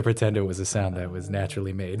 we're just going to pretend it was a sound that was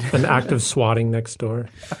naturally made. An active swatting next door.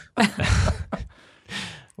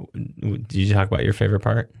 Did you talk about your favorite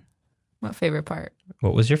part? What favorite part?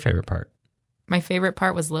 What was your favorite part? My favorite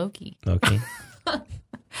part was Loki. Loki?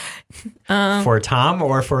 For Tom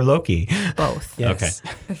or for Loki? Both. Yes.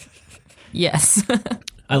 Okay. Yes.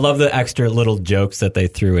 I love the extra little jokes that they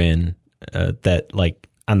threw in that, like,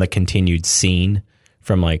 on the continued scene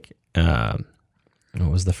from, like, what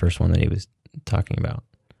was the first one that he was talking about?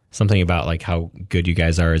 Something about, like, how good you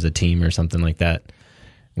guys are as a team or something like that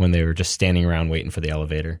when they were just standing around waiting for the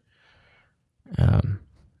elevator.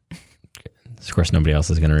 Of course, nobody else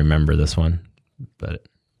is going to remember this one, but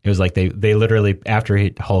it was like they literally, after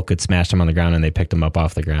Hulk had smashed him on the ground and they picked him up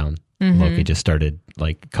off the ground, Loki just started,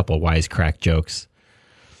 like, a couple of wisecrack jokes.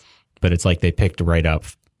 But it's like they picked right up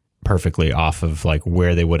perfectly off of, like,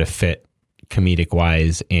 where they would have fit comedic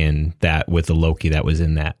wise in that with the Loki that was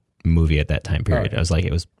in that movie at that time period. Right. I was like,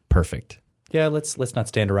 it was perfect. Yeah, let's not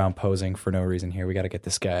stand around posing for no reason here. We got to get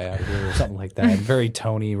this guy out of here or something like that. Very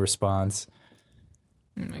Tony response.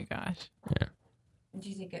 Oh my gosh. Yeah. Did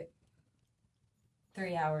you think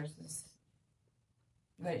 3 hours was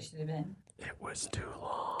what it should have been? It was too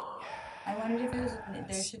long. I wondered if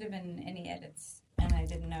there should have been any edits, and I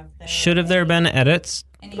didn't know if there Should have there been edits?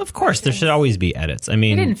 Any Of course, there should questions? always be edits. I It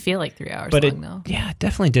mean, didn't feel like 3 hours but long, though. yeah, it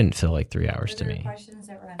definitely didn't feel like 3 hours Were to there me. questions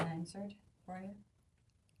that were unanswered for you?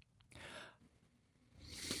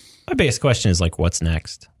 My biggest question is, like, what's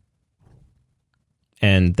next?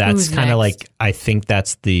 And that's Who's kind of next? like, I think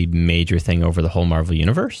that's the major thing over the whole Marvel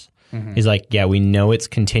universe. Is like, yeah, we know it's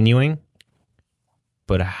continuing,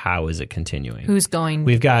 but how is it continuing? Who's going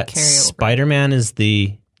We've got carry over? Spider-Man is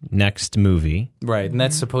the next movie. Right, and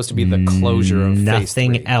that's supposed to be the closure of Phase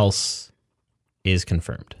Nothing 3. else is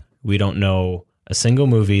confirmed. We don't know a single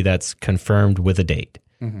movie that's confirmed with a date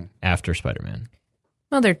after Spider-Man.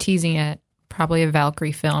 Well, they're teasing it. Probably a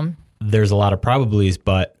Valkyrie film. There's a lot of probablys,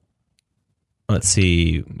 but let's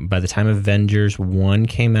see. By the time Avengers 1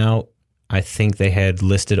 came out, I think they had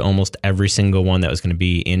listed almost every single one that was going to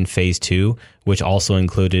be in Phase 2, which also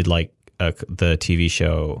included, like, the TV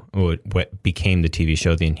show, what became the TV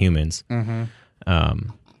show, The Inhumans.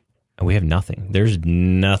 We have nothing. There's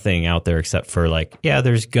nothing out there except for, like, yeah,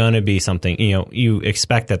 there's going to be something. You know, you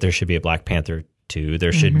expect that there should be a Black Panther 2.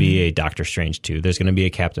 There should be a Doctor Strange 2. There's going to be a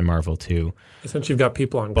Captain Marvel 2. Essentially, you've got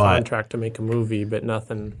people on contract to make a movie, but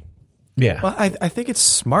nothing. Yeah. Well, I think it's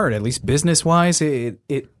smart, at least business-wise.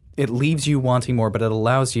 It leaves you wanting more, but it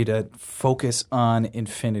allows you to focus on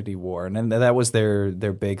Infinity War. And that was their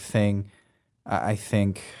big thing. I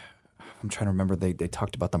think, I'm trying to remember, they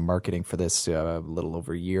talked about the marketing for this a little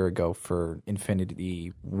over a year ago for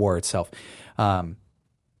Infinity War itself.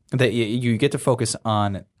 That you get to focus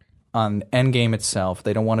on Endgame itself.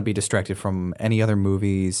 They don't want to be distracted from any other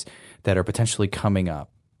movies that are potentially coming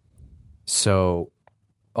up. So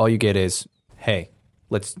all you get is, hey,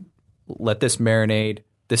 let's let this marinate.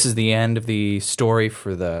 This is the end of the story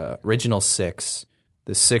for the original 6,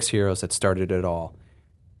 the 6 heroes that started it all.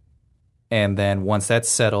 And then once that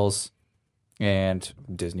settles and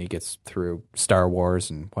Disney gets through Star Wars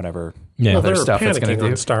and whatever Yeah. other They're stuff it's going panicking to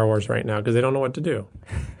do. on Star Wars right now because they don't know what to do.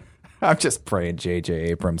 I'm just praying J.J.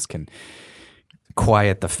 Abrams can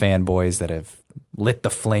quiet the fanboys that have lit the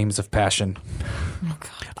flames of passion.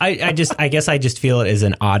 I guess I just feel it as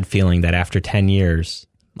an odd feeling that after 10 years,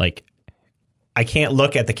 like, I can't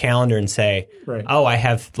look at the calendar and say, Right. oh, I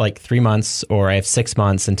have like 3 months or I have 6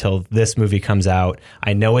 months until this movie comes out.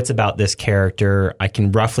 I know it's about this character. I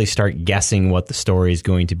can roughly start guessing what the story is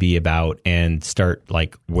going to be about and start,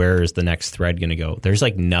 like, where is the next thread going to go? There's,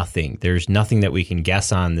 like, nothing. There's nothing that we can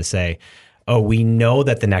guess on to say, oh, we know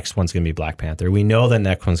that the next one's going to be Black Panther. We know that the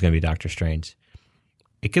next one's going to be Doctor Strange.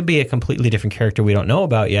 It could be a completely different character we don't know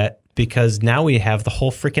about yet, because now we have the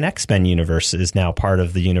whole freaking X-Men universe is now part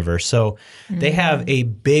of the universe. So they have a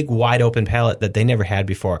big, wide open palette that they never had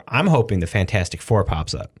before. I'm hoping the Fantastic Four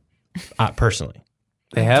pops up, personally.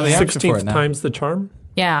 They have the action for it 16th now. time's the charm.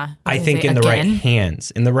 Yeah. I think in the right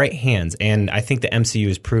hands. In the right hands. And I think the MCU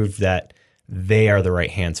has proved that they are the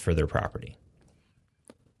right hands for their property.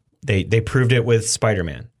 They proved it with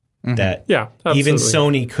Spider-Man. That Yeah, even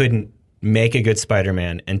absolutely. Sony couldn't make a good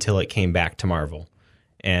Spider-Man until it came back to Marvel.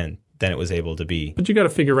 and then it was able to be. But you got to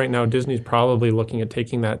figure right now, Disney's probably looking at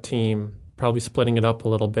taking that team, probably splitting it up a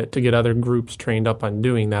little bit to get other groups trained up on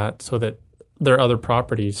doing that so that their other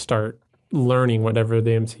properties start learning whatever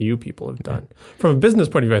the MCU people have done. From a business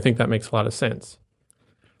point of view, I think that makes a lot of sense.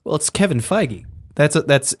 Well, it's Kevin Feige.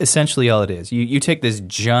 That's essentially all it is. You take this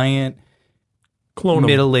giant Clone 'em.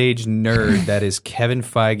 middle-aged nerd that is Kevin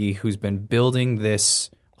Feige, who's been building this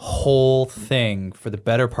whole thing for the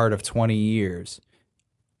better part of 20 years,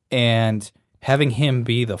 and having him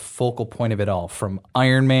be the focal point of it all, from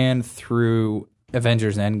Iron Man through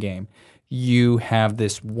Avengers Endgame. You have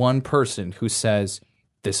this one person who says,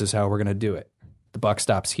 this is how we're going to do it. The buck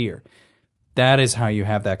stops here. That is how you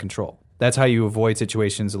have that control. That's how you avoid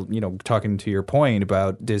situations, talking to your point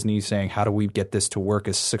about Disney saying, how do we get this to work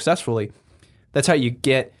as successfully? That's how you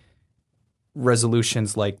get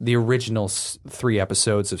resolutions like the original 3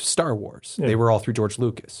 episodes of Star Wars. Yeah. They were all through George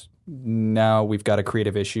Lucas. Now we've got a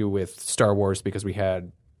creative issue with Star Wars because we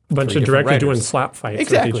had A bunch 3 of different directors writers. doing slap fights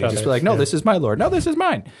Exactly. with each other. Just be like, no, Yeah. this is my lord. No, this is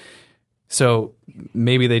mine. So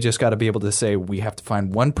maybe they just got to be able to say, we have to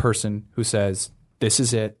find one person who says, this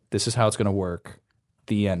is it. This is how it's going to work.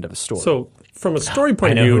 The end of a story. So from a story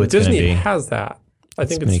point I of know who view, it's gonna Disney be. has that. I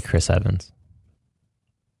think It's gonna be it's Chris Evans.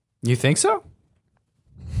 You think so?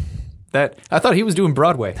 I thought he was doing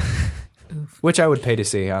Broadway, which I would pay to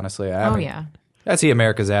see, honestly. Oh, yeah. I'd see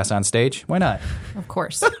America's ass on stage. Why not? Of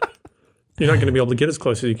course. you're not going to be able to get as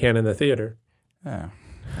close as you can in the theater. Oh,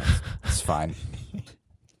 that's fine.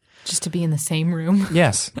 Just to be in the same room.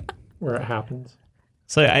 Yes. Where it happens.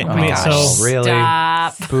 So I Oh, mean, gosh. so Really?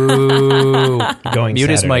 Stop. Boo. going Mute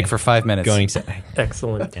his Saturday. mic for 5 minutes. going.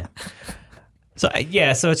 Excellent. So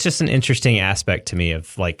so it's just an interesting aspect to me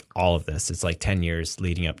of like all of this. It's like 10 years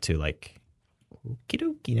leading up to like, okie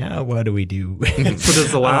dokie, now what do we do? So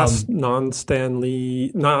does the last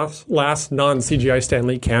non-CGI Stan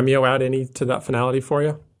Lee cameo add any to that finality for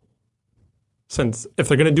you? Since if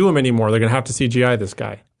they're going to do him anymore, they're going to have to CGI this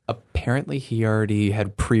guy. Apparently, he already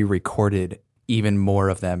had pre-recorded even more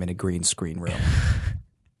of them in a green screen room.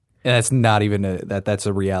 And that's not even that's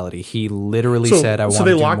a reality. He literally said, "I want." So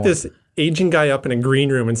they to do lock more. this aging guy up in a green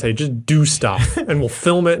room and say, "Just do stuff, and we'll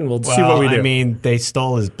film it, and we'll see what we do." I mean, they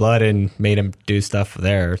stole his blood and made him do stuff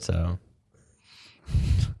there. So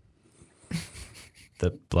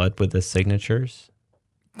the blood with the signatures.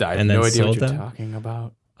 I have and no then idea what sold you're them? talking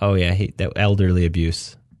about. Oh yeah, that elderly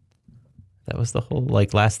abuse. That was the whole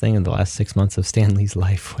like last thing in the last 6 months of Stan Lee's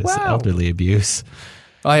life was Wow. elderly abuse.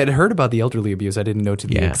 I had heard about the elderly abuse. I didn't know to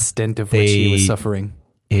the Yeah. extent of which he was They- suffering.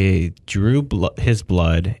 It drew his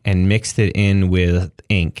blood and mixed it in with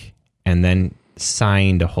ink, and then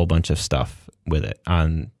signed a whole bunch of stuff with it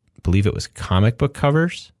on, I believe it was comic book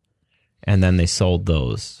covers, and then they sold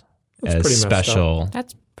those That's as pretty messed special.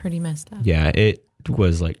 That's pretty messed up. Yeah, it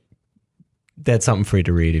was like that's something for you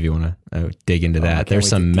to read if you want to dig into Oh, I that. can't There's wait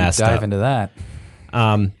some to deep messed dive up. into that.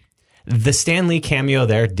 The Stan Lee cameo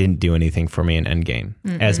there didn't do anything for me in Endgame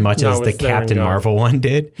as much No, as it the was there and Captain go. Marvel one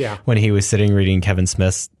did. Yeah. When he was sitting reading Kevin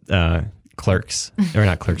Smith's Clerks, or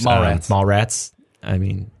not Clerks, Mallrats. Mallrats. I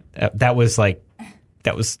mean, that was just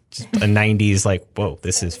a 90s like, whoa,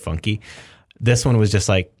 this is funky. This one was just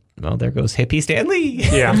like, well, there goes hippie Stan Lee.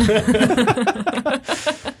 Yeah.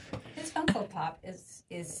 His Funko Pop is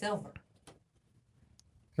silver.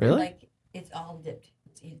 Really? Like it's all dipped.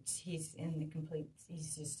 He's in the complete.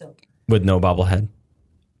 He's just silver. With no bobblehead.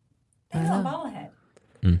 And a bobblehead.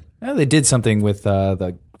 Yeah, they did something with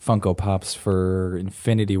the Funko Pops for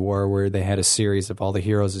Infinity War where they had a series of all the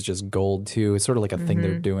heroes is just gold too. It's sort of like a thing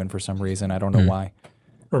they're doing for some reason. I don't know why.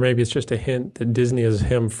 Or maybe it's just a hint that Disney is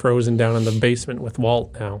him frozen down in the basement with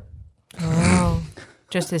Walt now. Oh.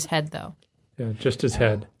 Just his head, though. Yeah, just his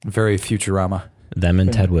head. Very Futurama. Them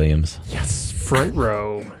and Ted Williams. Yes, front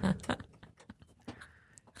row.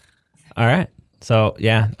 All right. So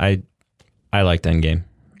yeah, I liked Endgame.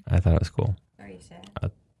 I thought it was cool. Are you sad? Uh,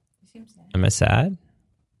 You seem sad. Am I sad?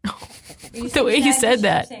 You The way you said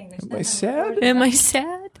that. Am I sad? Am I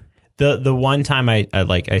sad? The one time I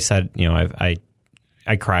like I said, you know,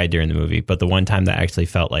 I cried during the movie, but the one time that actually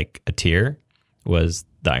felt like a tear was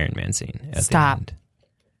the Iron Man scene at Stop. the end.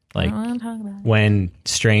 Like I don't want to talk about it. when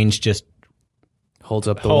Strange just Holds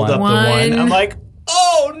up the pulled one. up the One. one, I'm like,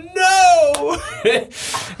 oh no!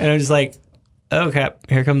 And I'm just like, oh crap,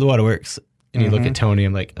 here come the waterworks. And you look at Tony,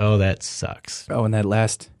 I'm like, oh, that sucks. Oh, and that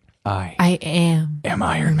last, I I am. am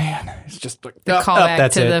Iron Man. It's just like, The callback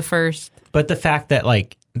that's to it. the first. But the fact that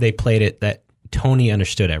like they played it, that Tony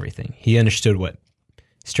understood everything. He understood what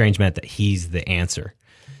Strange meant, that he's the answer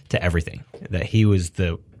to everything. That he was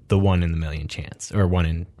the 1 in a million chance, or 1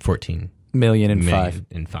 in 14 million and million five.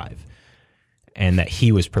 in 5. and that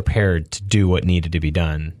he was prepared to do what needed to be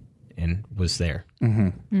done and was there.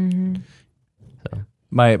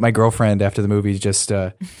 My girlfriend after the movie just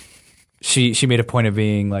she made a point of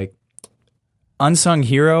being like, unsung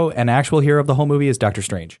hero and actual hero of the whole movie is Doctor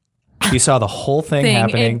Strange. He saw the whole thing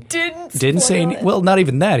happening. Didn't say any, well, not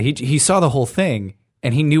even that. He saw the whole thing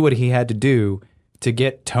and he knew what he had to do to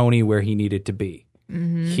get Tony where he needed to be.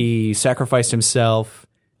 He sacrificed himself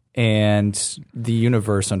and the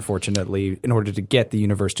universe, unfortunately, in order to get the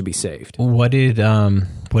universe to be saved. What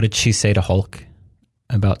did she say to Hulk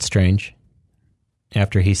about Strange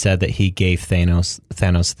after he said that he gave Thanos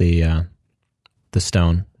the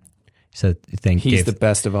stone? He said he's the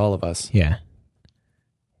best of all of us. Yeah.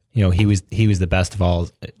 You know, he was the best of all.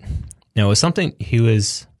 No, it was something he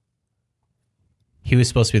was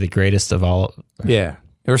supposed to be the greatest of all. Yeah.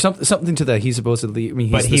 There was something to that. He's supposedly, I mean,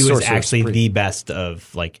 he's but he was actually supreme. the best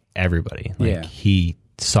of like everybody. Like Yeah. he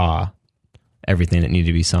saw everything that needed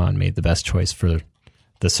to be saw and made the best choice for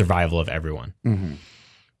the survival of everyone.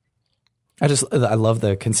 I love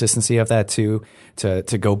the consistency of that too. To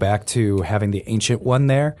go back to having the Ancient One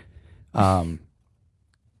there,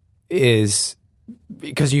 is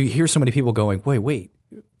because you hear so many people going, wait,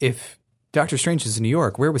 if Doctor Strange is in New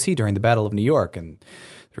York, where was he during the Battle of New York? And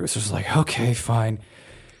Bruce was like, okay, fine.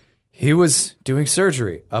 He was doing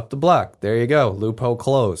surgery up the block. There you go. Loophole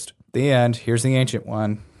closed. The end. Here's the Ancient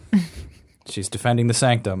One. She's defending the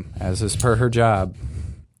sanctum, as is per her job.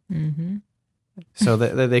 So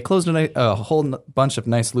they closed a whole bunch of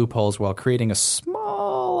nice loopholes while creating a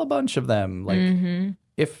small bunch of them. Like,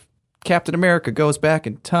 if Captain America goes back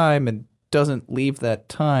in time and doesn't leave that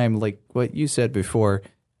time, like what you said before,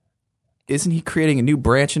 isn't he creating a new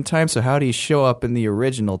branch in time? So how do he show up in the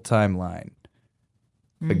original timeline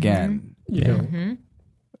again?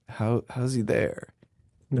 How's he there?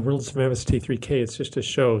 In the world of MST3K, it's just a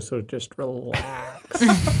show, so just relax.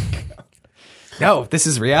 No, this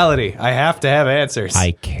is reality. I have to have answers.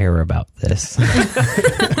 I care about this.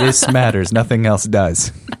 This matters. Nothing else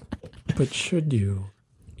does. But should you?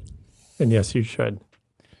 And yes, you should.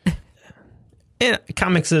 Yeah,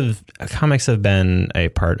 comics have been a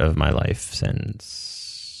part of my life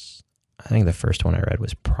since I think the first one I read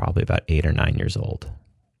was probably about 8 or 9 years old.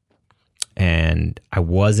 And I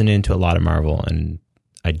wasn't into a lot of Marvel, and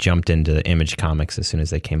I jumped into the Image comics as soon as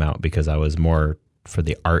they came out because I was more for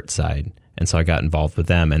the art side. And so I got involved with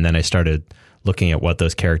them. And then I started looking at what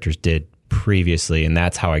those characters did previously. And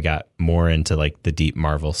that's how I got more into like the deep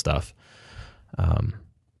Marvel stuff.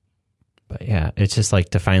 But yeah, it's just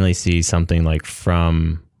like to finally see something like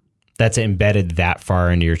from that's embedded that far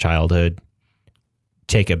into your childhood,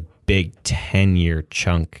 take a big 10-year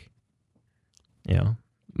chunk. You know,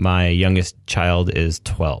 my youngest child is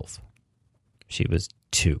 12. She was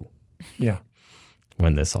 2. Yeah.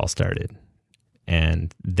 When this all started.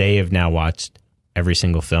 And they have now watched every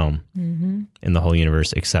single film in the whole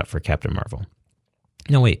universe except for Captain Marvel.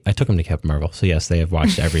 No, wait, I took them to Captain Marvel. So yes, they have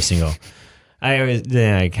watched every single.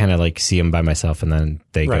 I kind of like see them by myself and then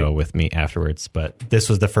they go with me afterwards. But this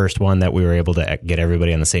was the first one that we were able to get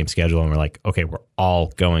everybody on the same schedule. And we're like, okay, we're all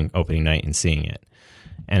going opening night and seeing it.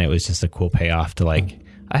 And it was just a cool payoff to like,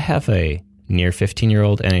 I have a near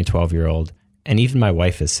 15-year-old and a 12-year-old. And even my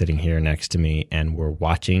wife is sitting here next to me and we're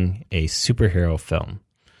watching a superhero film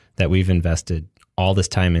that we've invested all this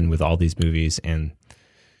time in with all these movies. And,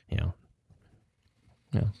 you know.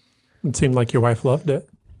 It seemed like your wife loved it.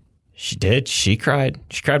 She did. She cried.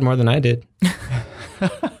 She cried more than I did.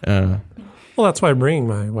 Well, that's why I'm bringing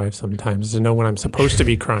my wife sometimes, to know when I'm supposed to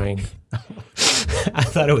be crying. I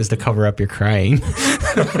thought it was to cover up your crying.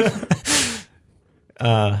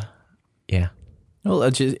 Yeah. Well,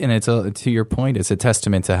 and it's to your point, it's a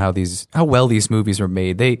testament to how well these movies were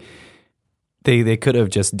made. They could have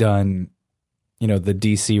just done, the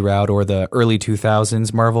DC route or the early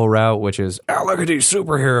 2000s Marvel route, which is, oh, look at these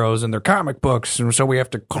superheroes and their comic books, and so we have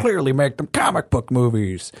to clearly make them comic book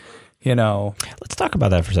movies. Let's talk about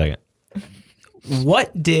that for a second.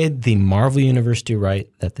 What did the Marvel universe do right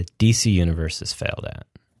that the DC universe has failed at?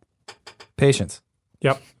 Patience.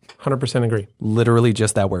 Yep, 100% agree. Literally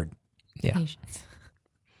just that word. Yeah. Patience.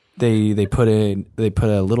 They put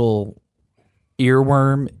a little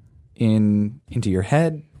earworm into your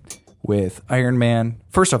head with Iron Man.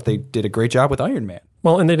 First off, they did a great job with Iron Man.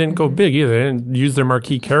 Well, and they didn't go big either. They didn't use their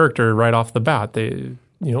marquee character right off the bat. They,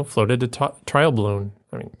 floated a trial balloon.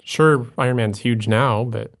 I mean, sure, Iron Man's huge now,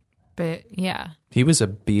 but yeah. He was a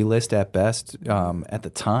B-list at best at the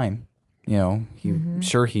time. He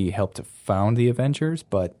helped to found the Avengers,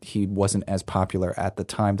 but he wasn't as popular at the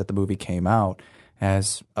time that the movie came out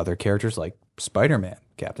as other characters like Spider-Man,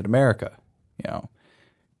 Captain America.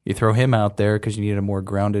 You throw him out there because you need a more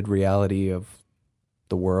grounded reality of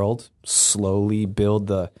the world. Slowly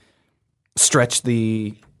stretch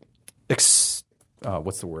the,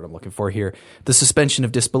 what's the word I'm looking for here? The suspension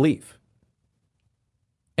of disbelief.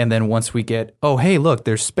 And then once we get, oh, hey, look,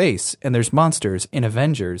 there's space and there's monsters in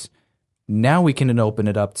Avengers. Now we can open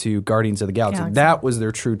it up to Guardians of the Galaxy. That was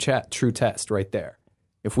their true test right there.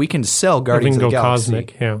 If we can sell Guardians of the Galaxy,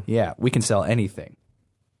 cosmic, yeah, we can sell anything.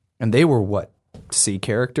 And they were what? C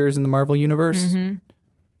characters in the Marvel universe? Mm-hmm.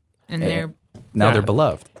 And they're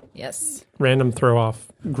beloved. Yes. Random throw-off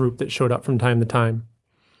group that showed up from time to time.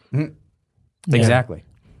 Mm-hmm. Yeah. Exactly.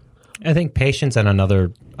 I think patience and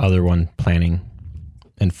other one, planning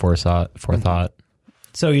and forethought.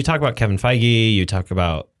 So you talk about Kevin Feige, you talk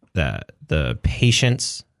about the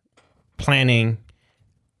patience, planning.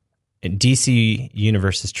 DC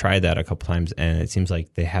Universe has tried that a couple times, and it seems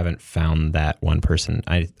like they haven't found that one person.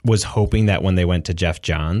 I was hoping that when they went to Jeff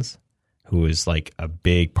Johns, who is like a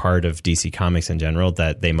big part of DC Comics in general,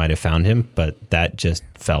 that they might have found him, but that just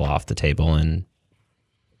fell off the table. And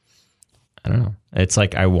I don't know. It's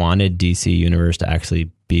like I wanted DC Universe to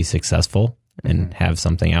actually be successful and have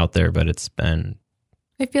something out there, but it's been...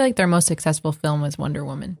 I feel like their most successful film was Wonder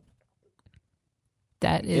Woman.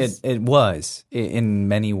 That is... It was, in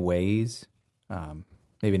many ways.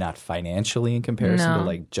 Maybe not financially in comparison to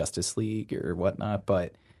like Justice League or whatnot,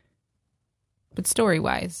 but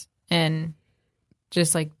story-wise. And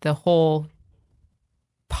just like the whole...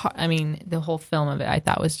 the whole film of it, I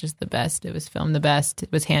thought was just the best. It was filmed the best.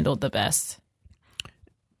 It was handled the best.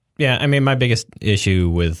 Yeah, I mean, my biggest issue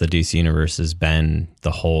with the DC Universe has been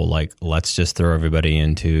the whole, like, let's just throw everybody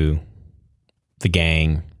into the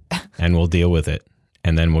gang and we'll deal with it.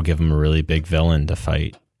 And then we'll give them a really big villain to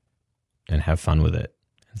fight and have fun with it.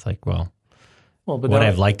 It's like, well but what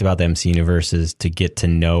I've liked about the MC Universe is to get to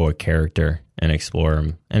know a character and explore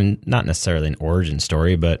them. And not necessarily an origin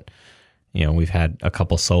story, but, you know, we've had a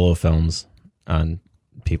couple solo films on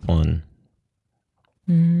people and...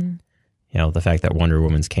 Mm-hmm. You know, the fact that Wonder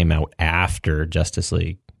Woman's came out after Justice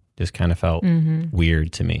League just kind of felt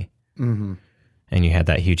weird to me. Mm-hmm. And you had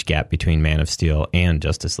that huge gap between Man of Steel and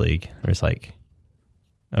Justice League. Where it's like,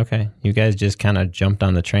 okay, you guys just kind of jumped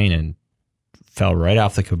on the train and fell right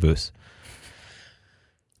off the caboose.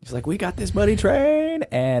 He's like, we got this buddy train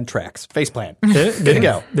and tracks. Faceplant. Good to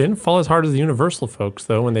go. They didn't fall as hard as the Universal folks,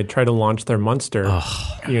 though, when they tried to launch their Munster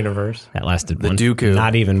universe. That lasted Dooku.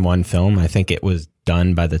 Not even one film. I think it was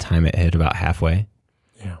done by the time it hit about halfway.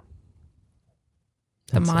 Yeah.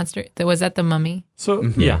 Monster. Was that the Mummy? So,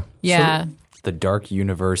 yeah. Yeah. So, the dark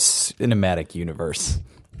universe, cinematic universe.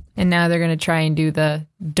 And now they're going to try and do the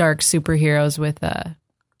dark superheroes with,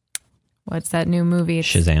 what's that new movie?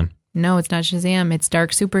 Shazam. No, it's not Shazam. It's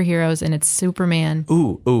dark superheroes, and it's Superman.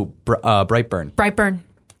 Brightburn. Brightburn.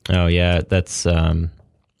 Oh, yeah. That's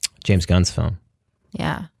James Gunn's film.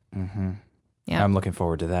 Yeah. Mm-hmm. Yeah. I'm looking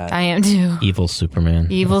forward to that. I am too. Evil Superman.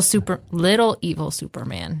 Little evil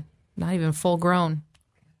Superman. Not even full grown.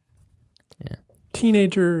 Yeah.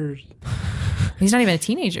 Teenagers. He's not even a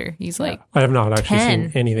teenager. He's like I have not actually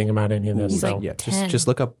 10. seen anything about any of this. He's So. like Yeah, 10. just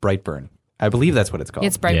look up Brightburn. I believe that's what it's called.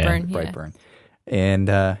 It's Brightburn. Yeah. Brightburn.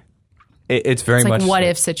 And it's very It's like much what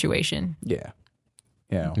if situation. Yeah.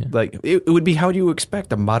 Like it would be, how do you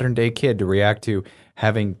expect a modern day kid to react to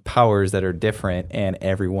having powers that are different and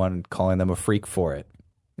everyone calling them a freak for it?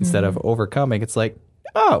 Instead of overcoming, it's like,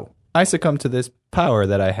 oh, I succumb to this power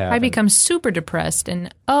that I have. I become super depressed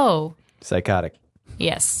and psychotic.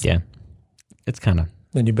 yes. Yeah. It's kind of...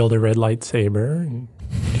 Then you build a red lightsaber and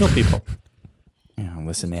kill people.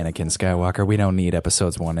 Listen, Anakin Skywalker, we don't need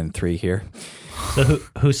episodes 1 and 3 here. So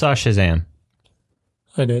who saw Shazam?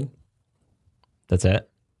 I did. That's it?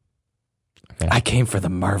 Okay. I came for the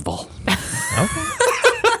Marvel. Okay.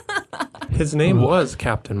 His name was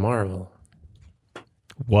Captain Marvel.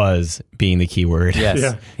 Was being the key word. Yes.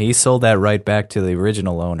 Yeah. He sold that right back to the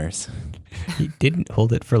original owners. He didn't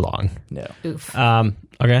hold it for long. No. Oof.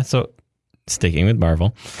 Okay, so sticking with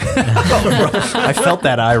Marvel. I felt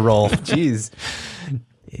that eye roll. Jeez.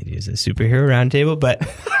 It is a superhero roundtable, but...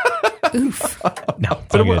 Oof. No,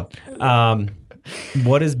 it's all good.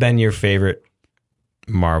 What has been your favorite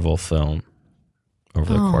Marvel film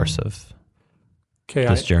over the course of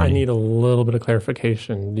this journey? I need a little bit of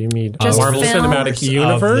clarification. Do you mean Just Marvel film? Cinematic Of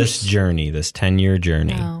Universe? this journey, this 10-year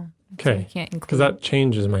journey. No. Okay, Can't because include. that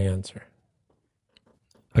changes my answer.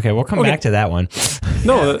 Okay, we'll come back to that one.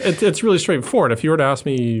 No, it's really straightforward. If you were to ask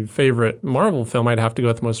me favorite Marvel film, I'd have to go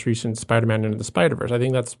with the most recent Spider-Man Into the Spider-Verse. I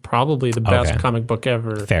think that's probably the best Okay. comic book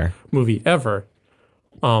ever, Fair. movie ever.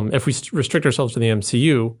 If we restrict ourselves to the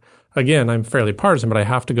MCU, again, I'm fairly partisan, but I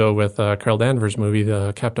have to go with Carol Danvers' movie,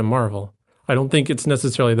 the Captain Marvel. I don't think it's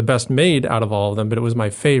necessarily the best made out of all of them, but it was my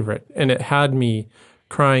favorite, and it had me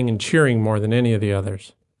crying and cheering more than any of the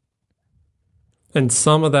others. And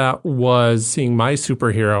some of that was seeing my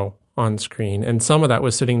superhero on screen, and some of that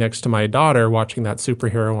was sitting next to my daughter watching that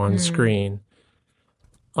superhero on screen.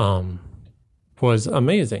 Was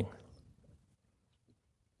amazing.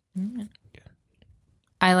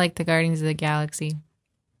 I like the Guardians of the Galaxy,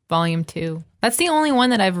 Volume 2. That's the only one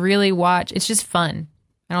that I've really watched. It's just fun.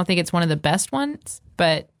 I don't think it's one of the best ones,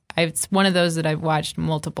 but it's one of those that I've watched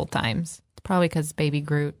multiple times. It's probably because Baby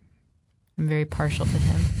Groot. I'm very partial to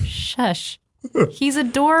him. Shush. He's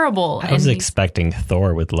adorable. I was expecting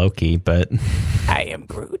Thor with Loki, but I am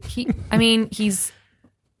Groot.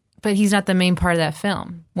 But he's not the main part of that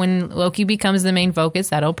film. When Loki becomes the main focus,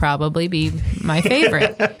 that'll probably be my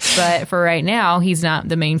favorite. But for right now, he's not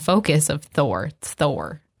the main focus of Thor. It's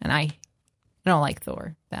Thor. And I don't like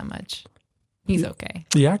Thor that much. He's okay.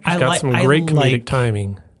 The actor's got some great comedic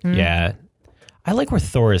timing. Yeah. I like where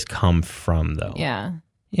Thor has come from, though. Yeah.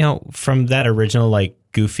 You know, from that original, like,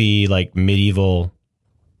 goofy, like,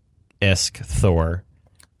 medieval-esque Thor.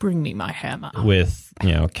 Bring me my hammer. With,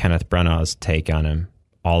 you know, Kenneth Branagh's take on him,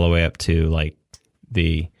 all the way up to, like,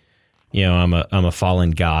 the, you know, I'm a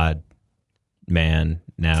fallen god man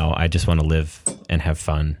now. I just want to live and have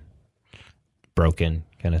fun. Broken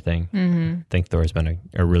kind of thing. Mm-hmm. I think Thor's been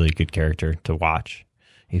a really good character to watch,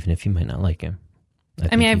 even if you might not like him.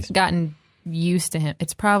 I mean, I've gotten used to him.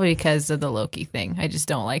 It's probably because of the Loki thing. I just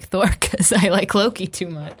don't like Thor because I like Loki too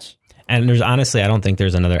much. And there's honestly, I don't think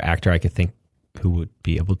there's another actor I could think who would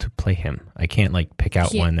be able to play him. I can't like pick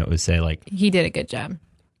out one that would say like... He did a good job.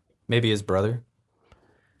 Maybe his brother.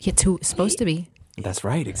 It's who it's supposed to be. That's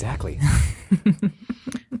right, exactly.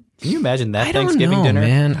 Can you imagine that I don't Thanksgiving know, dinner?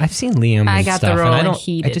 Man, I've seen Liam. I and got stuff, the role, and and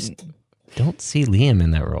he didn't. I just don't see Liam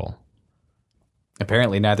in that role.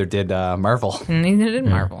 Apparently, neither did Marvel. Neither did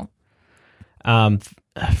Marvel.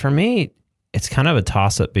 For me, it's kind of a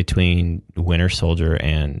toss-up between Winter Soldier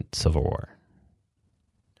and Civil War.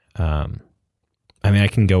 I mean, I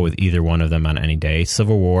can go with either one of them on any day.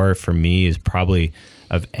 Civil War, for me, is probably,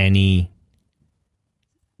 of any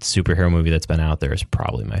superhero movie that's been out there, is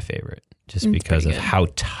probably my favorite. Just because of how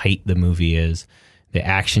tight the movie is. The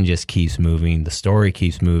action just keeps moving. The story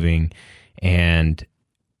keeps moving. And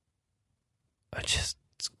it's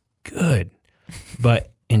good.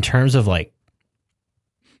 But in terms of like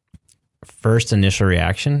first initial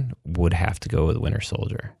reaction, would have to go with Winter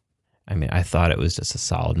Soldier. I mean, I thought it was just a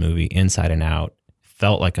solid movie, inside and out.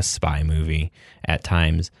 Felt like a spy movie at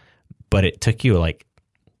times. But it took you like...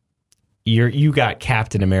 You got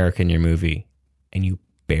Captain America in your movie, and you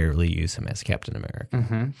barely use him as Captain America.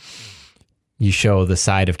 Mm-hmm. You show the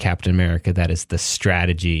side of Captain America that is the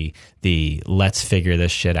strategy, the let's figure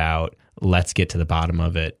this shit out, let's get to the bottom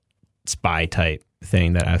of it, spy type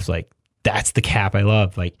thing that I was like, that's the Cap I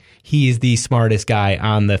love. Like, he is the smartest guy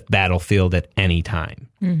on the battlefield at any time.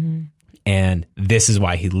 Mm-hmm. And this is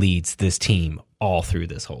why he leads this team all through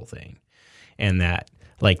this whole thing. And that,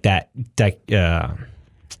 like that,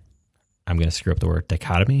 I'm going to screw up the word,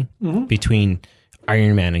 dichotomy between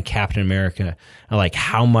Iron Man and Captain America, like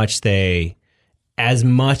how much they, as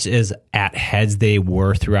much as at heads they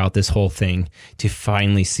were throughout this whole thing, to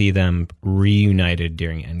finally see them reunited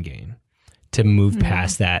during Endgame, to move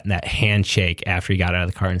past that handshake after he got out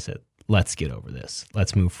of the car and said, let's get over this.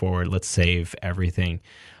 Let's move forward. Let's save everything.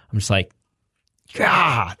 I'm just like,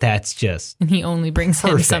 that's just And he only brings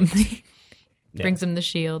him something. Yeah. Brings him the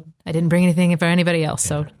shield. I didn't bring anything for anybody else,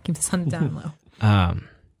 so keep this on the down low.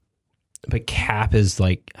 But Cap is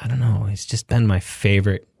like, I don't know, he's just been my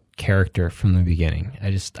favorite character from the beginning.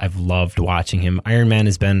 I've loved watching him. Iron Man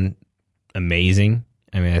has been amazing.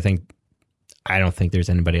 I mean, I don't think there's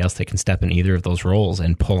anybody else that can step in either of those roles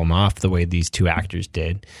and pull them off the way these two actors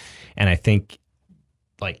did. And I think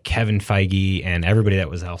like Kevin Feige and everybody that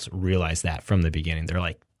was else realized that from the beginning. They're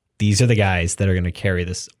like, these are the guys that are going to carry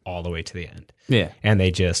this all the way to the end. Yeah. And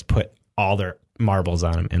they just put all their marbles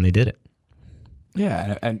on them, and they did it.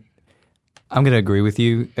 Yeah, and I'm going to agree with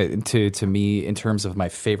you. To me, in terms of my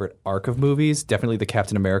favorite arc of movies, definitely the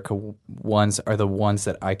Captain America ones are the ones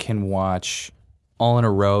that I can watch all in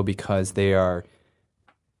a row because they are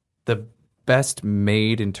the best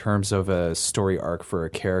made in terms of a story arc for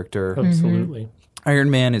a character. Absolutely.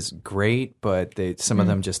 Iron Man is great, but some of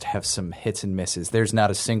them just have some hits and misses. There's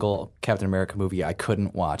not a single Captain America movie I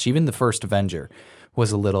couldn't watch. Even the first Avenger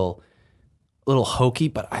was a little hokey,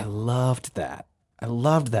 but I loved that. I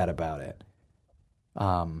loved that about it.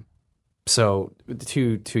 So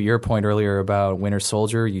to your point earlier about Winter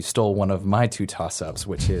Soldier, you stole one of my two toss-ups,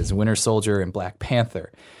 which is Winter Soldier and Black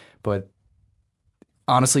Panther. But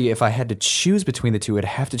honestly, if I had to choose between the two, I'd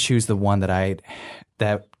have to choose the one that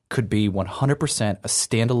could be 100% a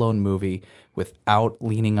standalone movie without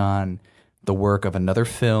leaning on the work of another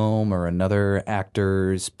film or another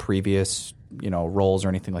actor's previous, roles or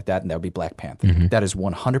anything like that, and that would be Black Panther. That is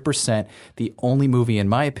 100% the only movie, in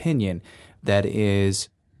my opinion, that is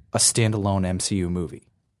a standalone MCU movie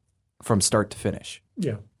from start to finish.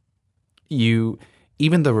 Yeah.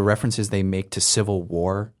 Even the references they make to Civil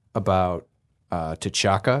War about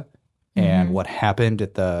T'Chaka and what happened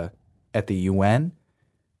at the UN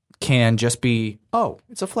can just be,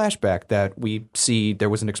 it's a flashback that we see there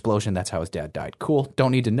was an explosion, that's how his dad died. Cool.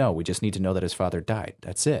 Don't need to know. We just need to know that his father died.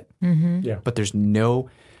 That's it. Yeah. But there's no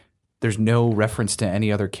reference to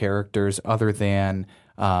any other characters other than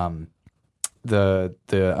the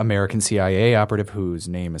American CIA operative whose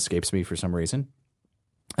name escapes me for some reason.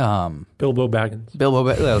 Bilbo Baggins.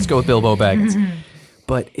 Let's go with Bilbo Baggins.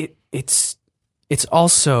 But it's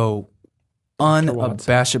also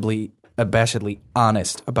unabashedly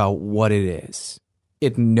honest about what it is.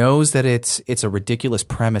 It knows that it's a ridiculous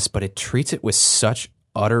premise, but it treats it with such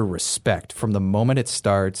utter respect from the moment it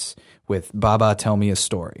starts with "Baba, tell me a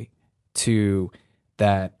story" to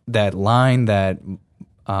that line that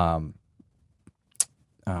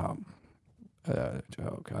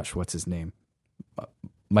what's his name?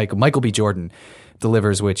 Michael B. Jordan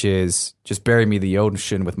delivers, which is just bury me in the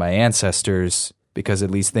ocean with my ancestors because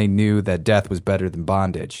at least they knew that death was better than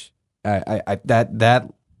bondage.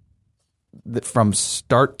 That from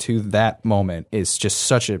start to that moment is just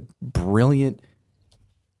such a brilliant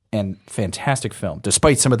and fantastic film.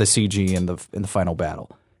 Despite some of the CG in the final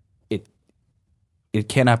battle, it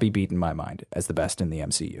cannot be beaten in my mind as the best in the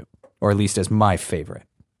MCU, or at least as my favorite.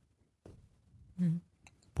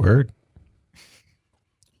 Word.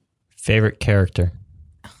 Favorite character?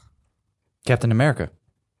 Captain America.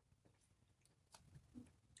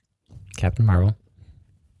 Captain Marvel.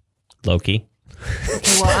 Loki.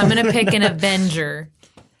 Okay, well, I'm going to pick an Avenger.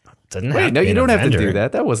 Wait, no, you don't have to do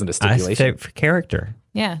that. That wasn't a stipulation. For character.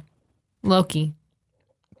 Yeah. Loki.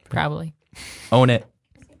 Probably. Own it.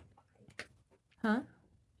 Huh?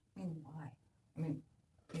 Why? You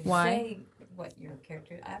Why? say what your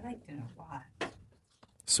character. I'd like to know why.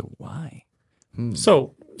 So why?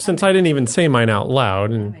 So, since I didn't even say mine out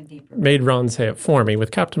loud and made Ron say it for me, with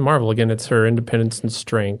Captain Marvel, again, it's her independence and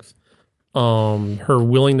strength, her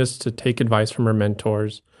willingness to take advice from her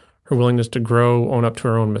mentors, her willingness to grow, own up to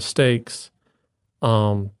her own mistakes,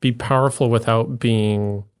 be powerful without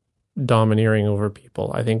being domineering over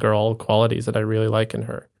people, I think are all qualities that I really like in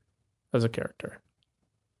her as a character.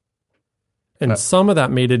 And some of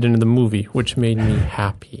that made it into the movie, which made me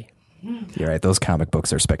happy. You're right. Those comic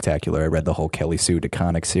books are spectacular. I read the whole Kelly Sue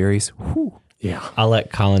DeConnick series. Whew. Yeah. I'll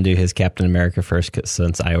let Colin do his Captain America first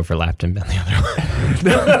since I overlapped him on the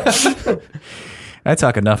other one. I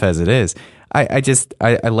talk enough as it is. I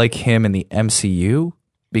like him in the MCU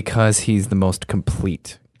because he's the most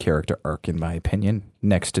complete character arc, in my opinion,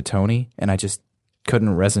 next to Tony. And I just couldn't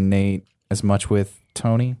resonate as much with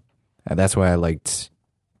Tony. And that's why I liked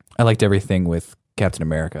everything with Captain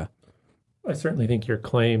America. I certainly think your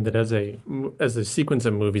claim that as a sequence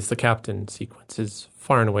of movies, the Captain sequence is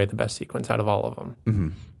far and away the best sequence out of all of them. Mm-hmm.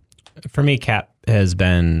 For me, Cap has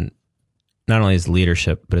been not only his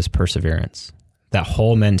leadership, but his perseverance. That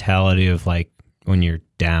whole mentality of like, when you're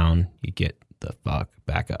down, you get the fuck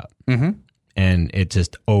back up. Mm-hmm. And it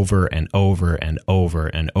just over and over and over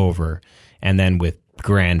and over. And then with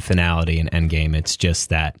grand finality and Endgame, it's just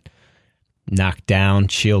that knocked down,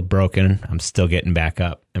 shield broken, I'm still getting back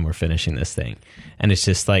up, and we're finishing this thing. And it's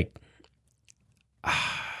just like,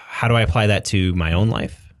 how do I apply that to my own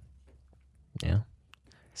life? Yeah.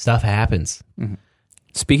 Stuff happens. Mm-hmm.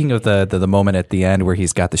 Speaking of the moment at the end where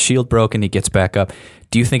he's got the shield broken, he gets back up,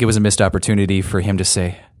 do you think it was a missed opportunity for him to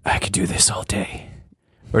say, I could do this all day?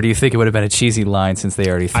 Or do you think it would have been a cheesy line since they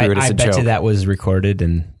already threw it as a joke? I bet you that was recorded,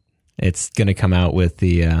 and it's going to come out with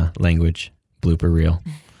the language blooper reel.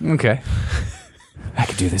 Okay. I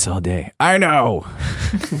could do this all day. I know.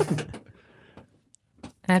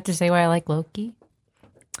 I have to say why I like Loki.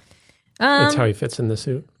 That's how he fits in the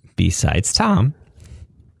suit. Besides Tom.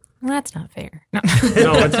 Well, that's not fair. No,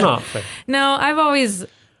 No, it's not fair. no, I've always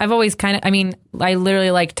kind of, I literally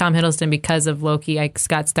like Tom Hiddleston because of Loki. I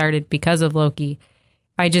got started because of Loki.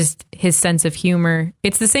 His sense of humor.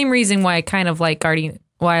 It's the same reason why I kind of like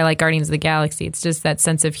why I like Guardians of the Galaxy. It's just that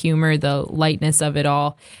sense of humor, the lightness of it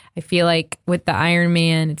all. I feel like with the Iron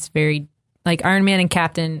Man, it's very, like Iron Man and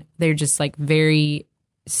Captain, they're just like very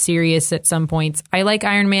serious at some points. I like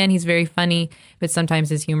Iron Man. He's very funny, but sometimes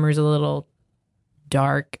his humor is a little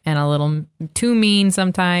dark and a little too mean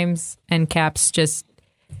sometimes. And Cap's just,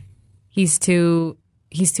 he's too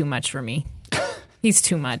much for me. He's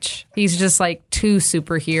too much. He's just like too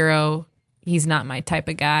superhero. He's not my type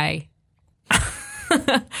of guy.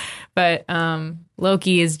 But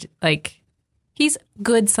Loki is like, he's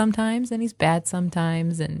good sometimes and he's bad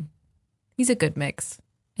sometimes, and he's a good mix.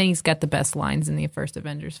 And he's got the best lines in the first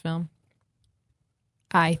Avengers film,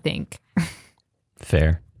 I think.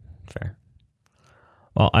 Fair.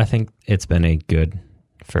 Well, I think it's been a good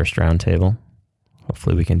first round table.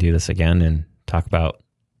 Hopefully we can do this again and talk about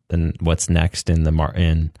what's next in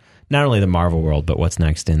in not only the Marvel world, but what's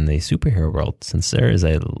next in the superhero world, since there is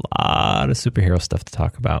a lot of superhero stuff to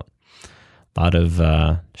talk about. A lot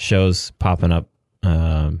of shows popping up.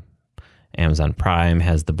 Amazon Prime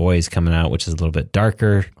has The Boys coming out, which is a little bit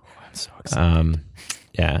darker. Oh, I'm so excited.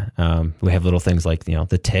 We have little things like,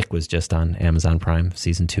 The Tick was just on Amazon Prime,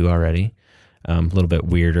 season 2 already. A little bit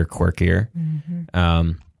weirder, quirkier.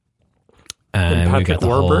 And Patrick we got the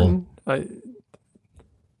Warburton?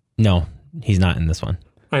 No, he's not in this one.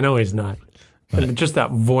 I know he's not. And just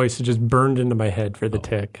that voice just burned into my head for The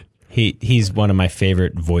Tick. He's one of my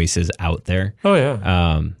favorite voices out there. Oh,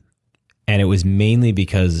 yeah. And it was mainly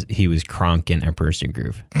because he was Kronk in Emperor's New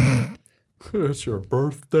Groove. It's your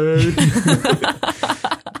birthday.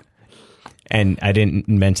 And I didn't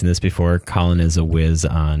mention this before. Colin is a whiz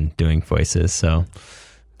on doing voices, so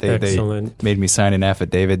they made me sign an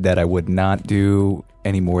affidavit that I would not do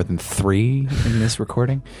any more than 3 in this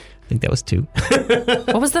recording. I think that was 2.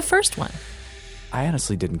 What was the first one? I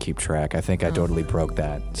honestly didn't keep track. I think I totally broke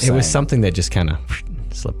that. It was something that just kind of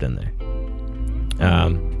slipped in there.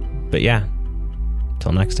 But yeah,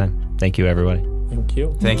 till next time. Thank you, everybody. Thank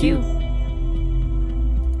you. Thank you.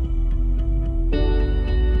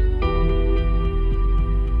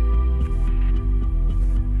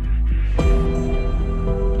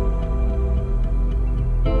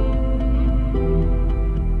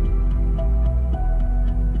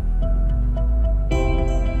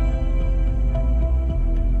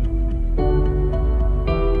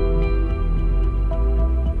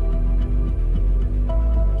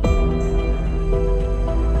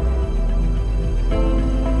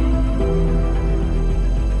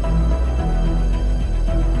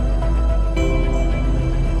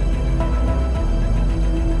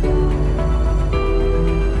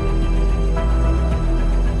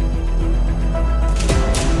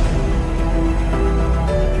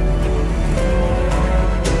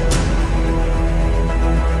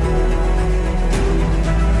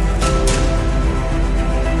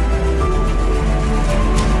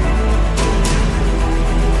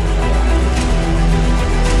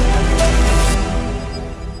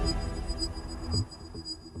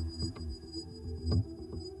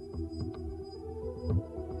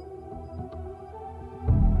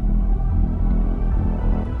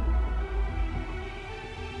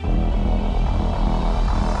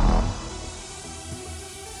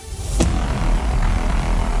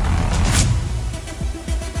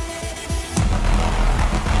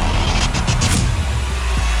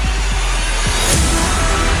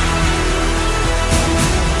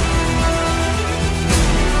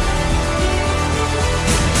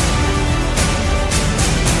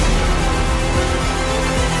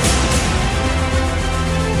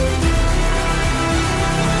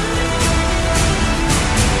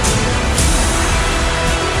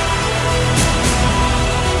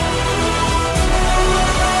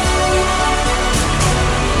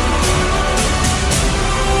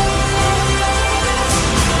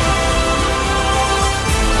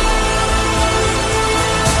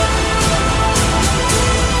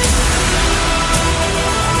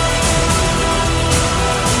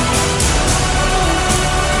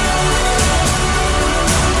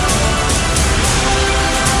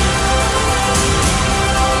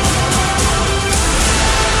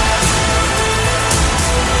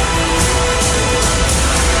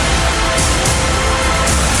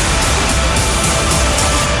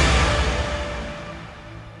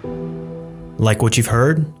 Like what you've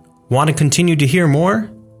heard? Want to continue to hear more?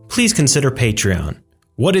 Please consider Patreon.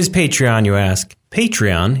 What is Patreon, you ask?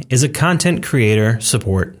 Patreon is a content creator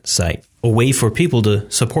support site, a way for people to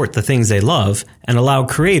support the things they love and allow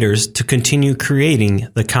creators to continue creating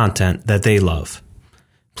the content that they love.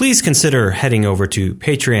 Please consider heading over to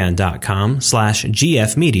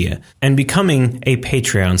patreon.com/gfmedia and becoming a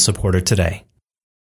Patreon supporter today.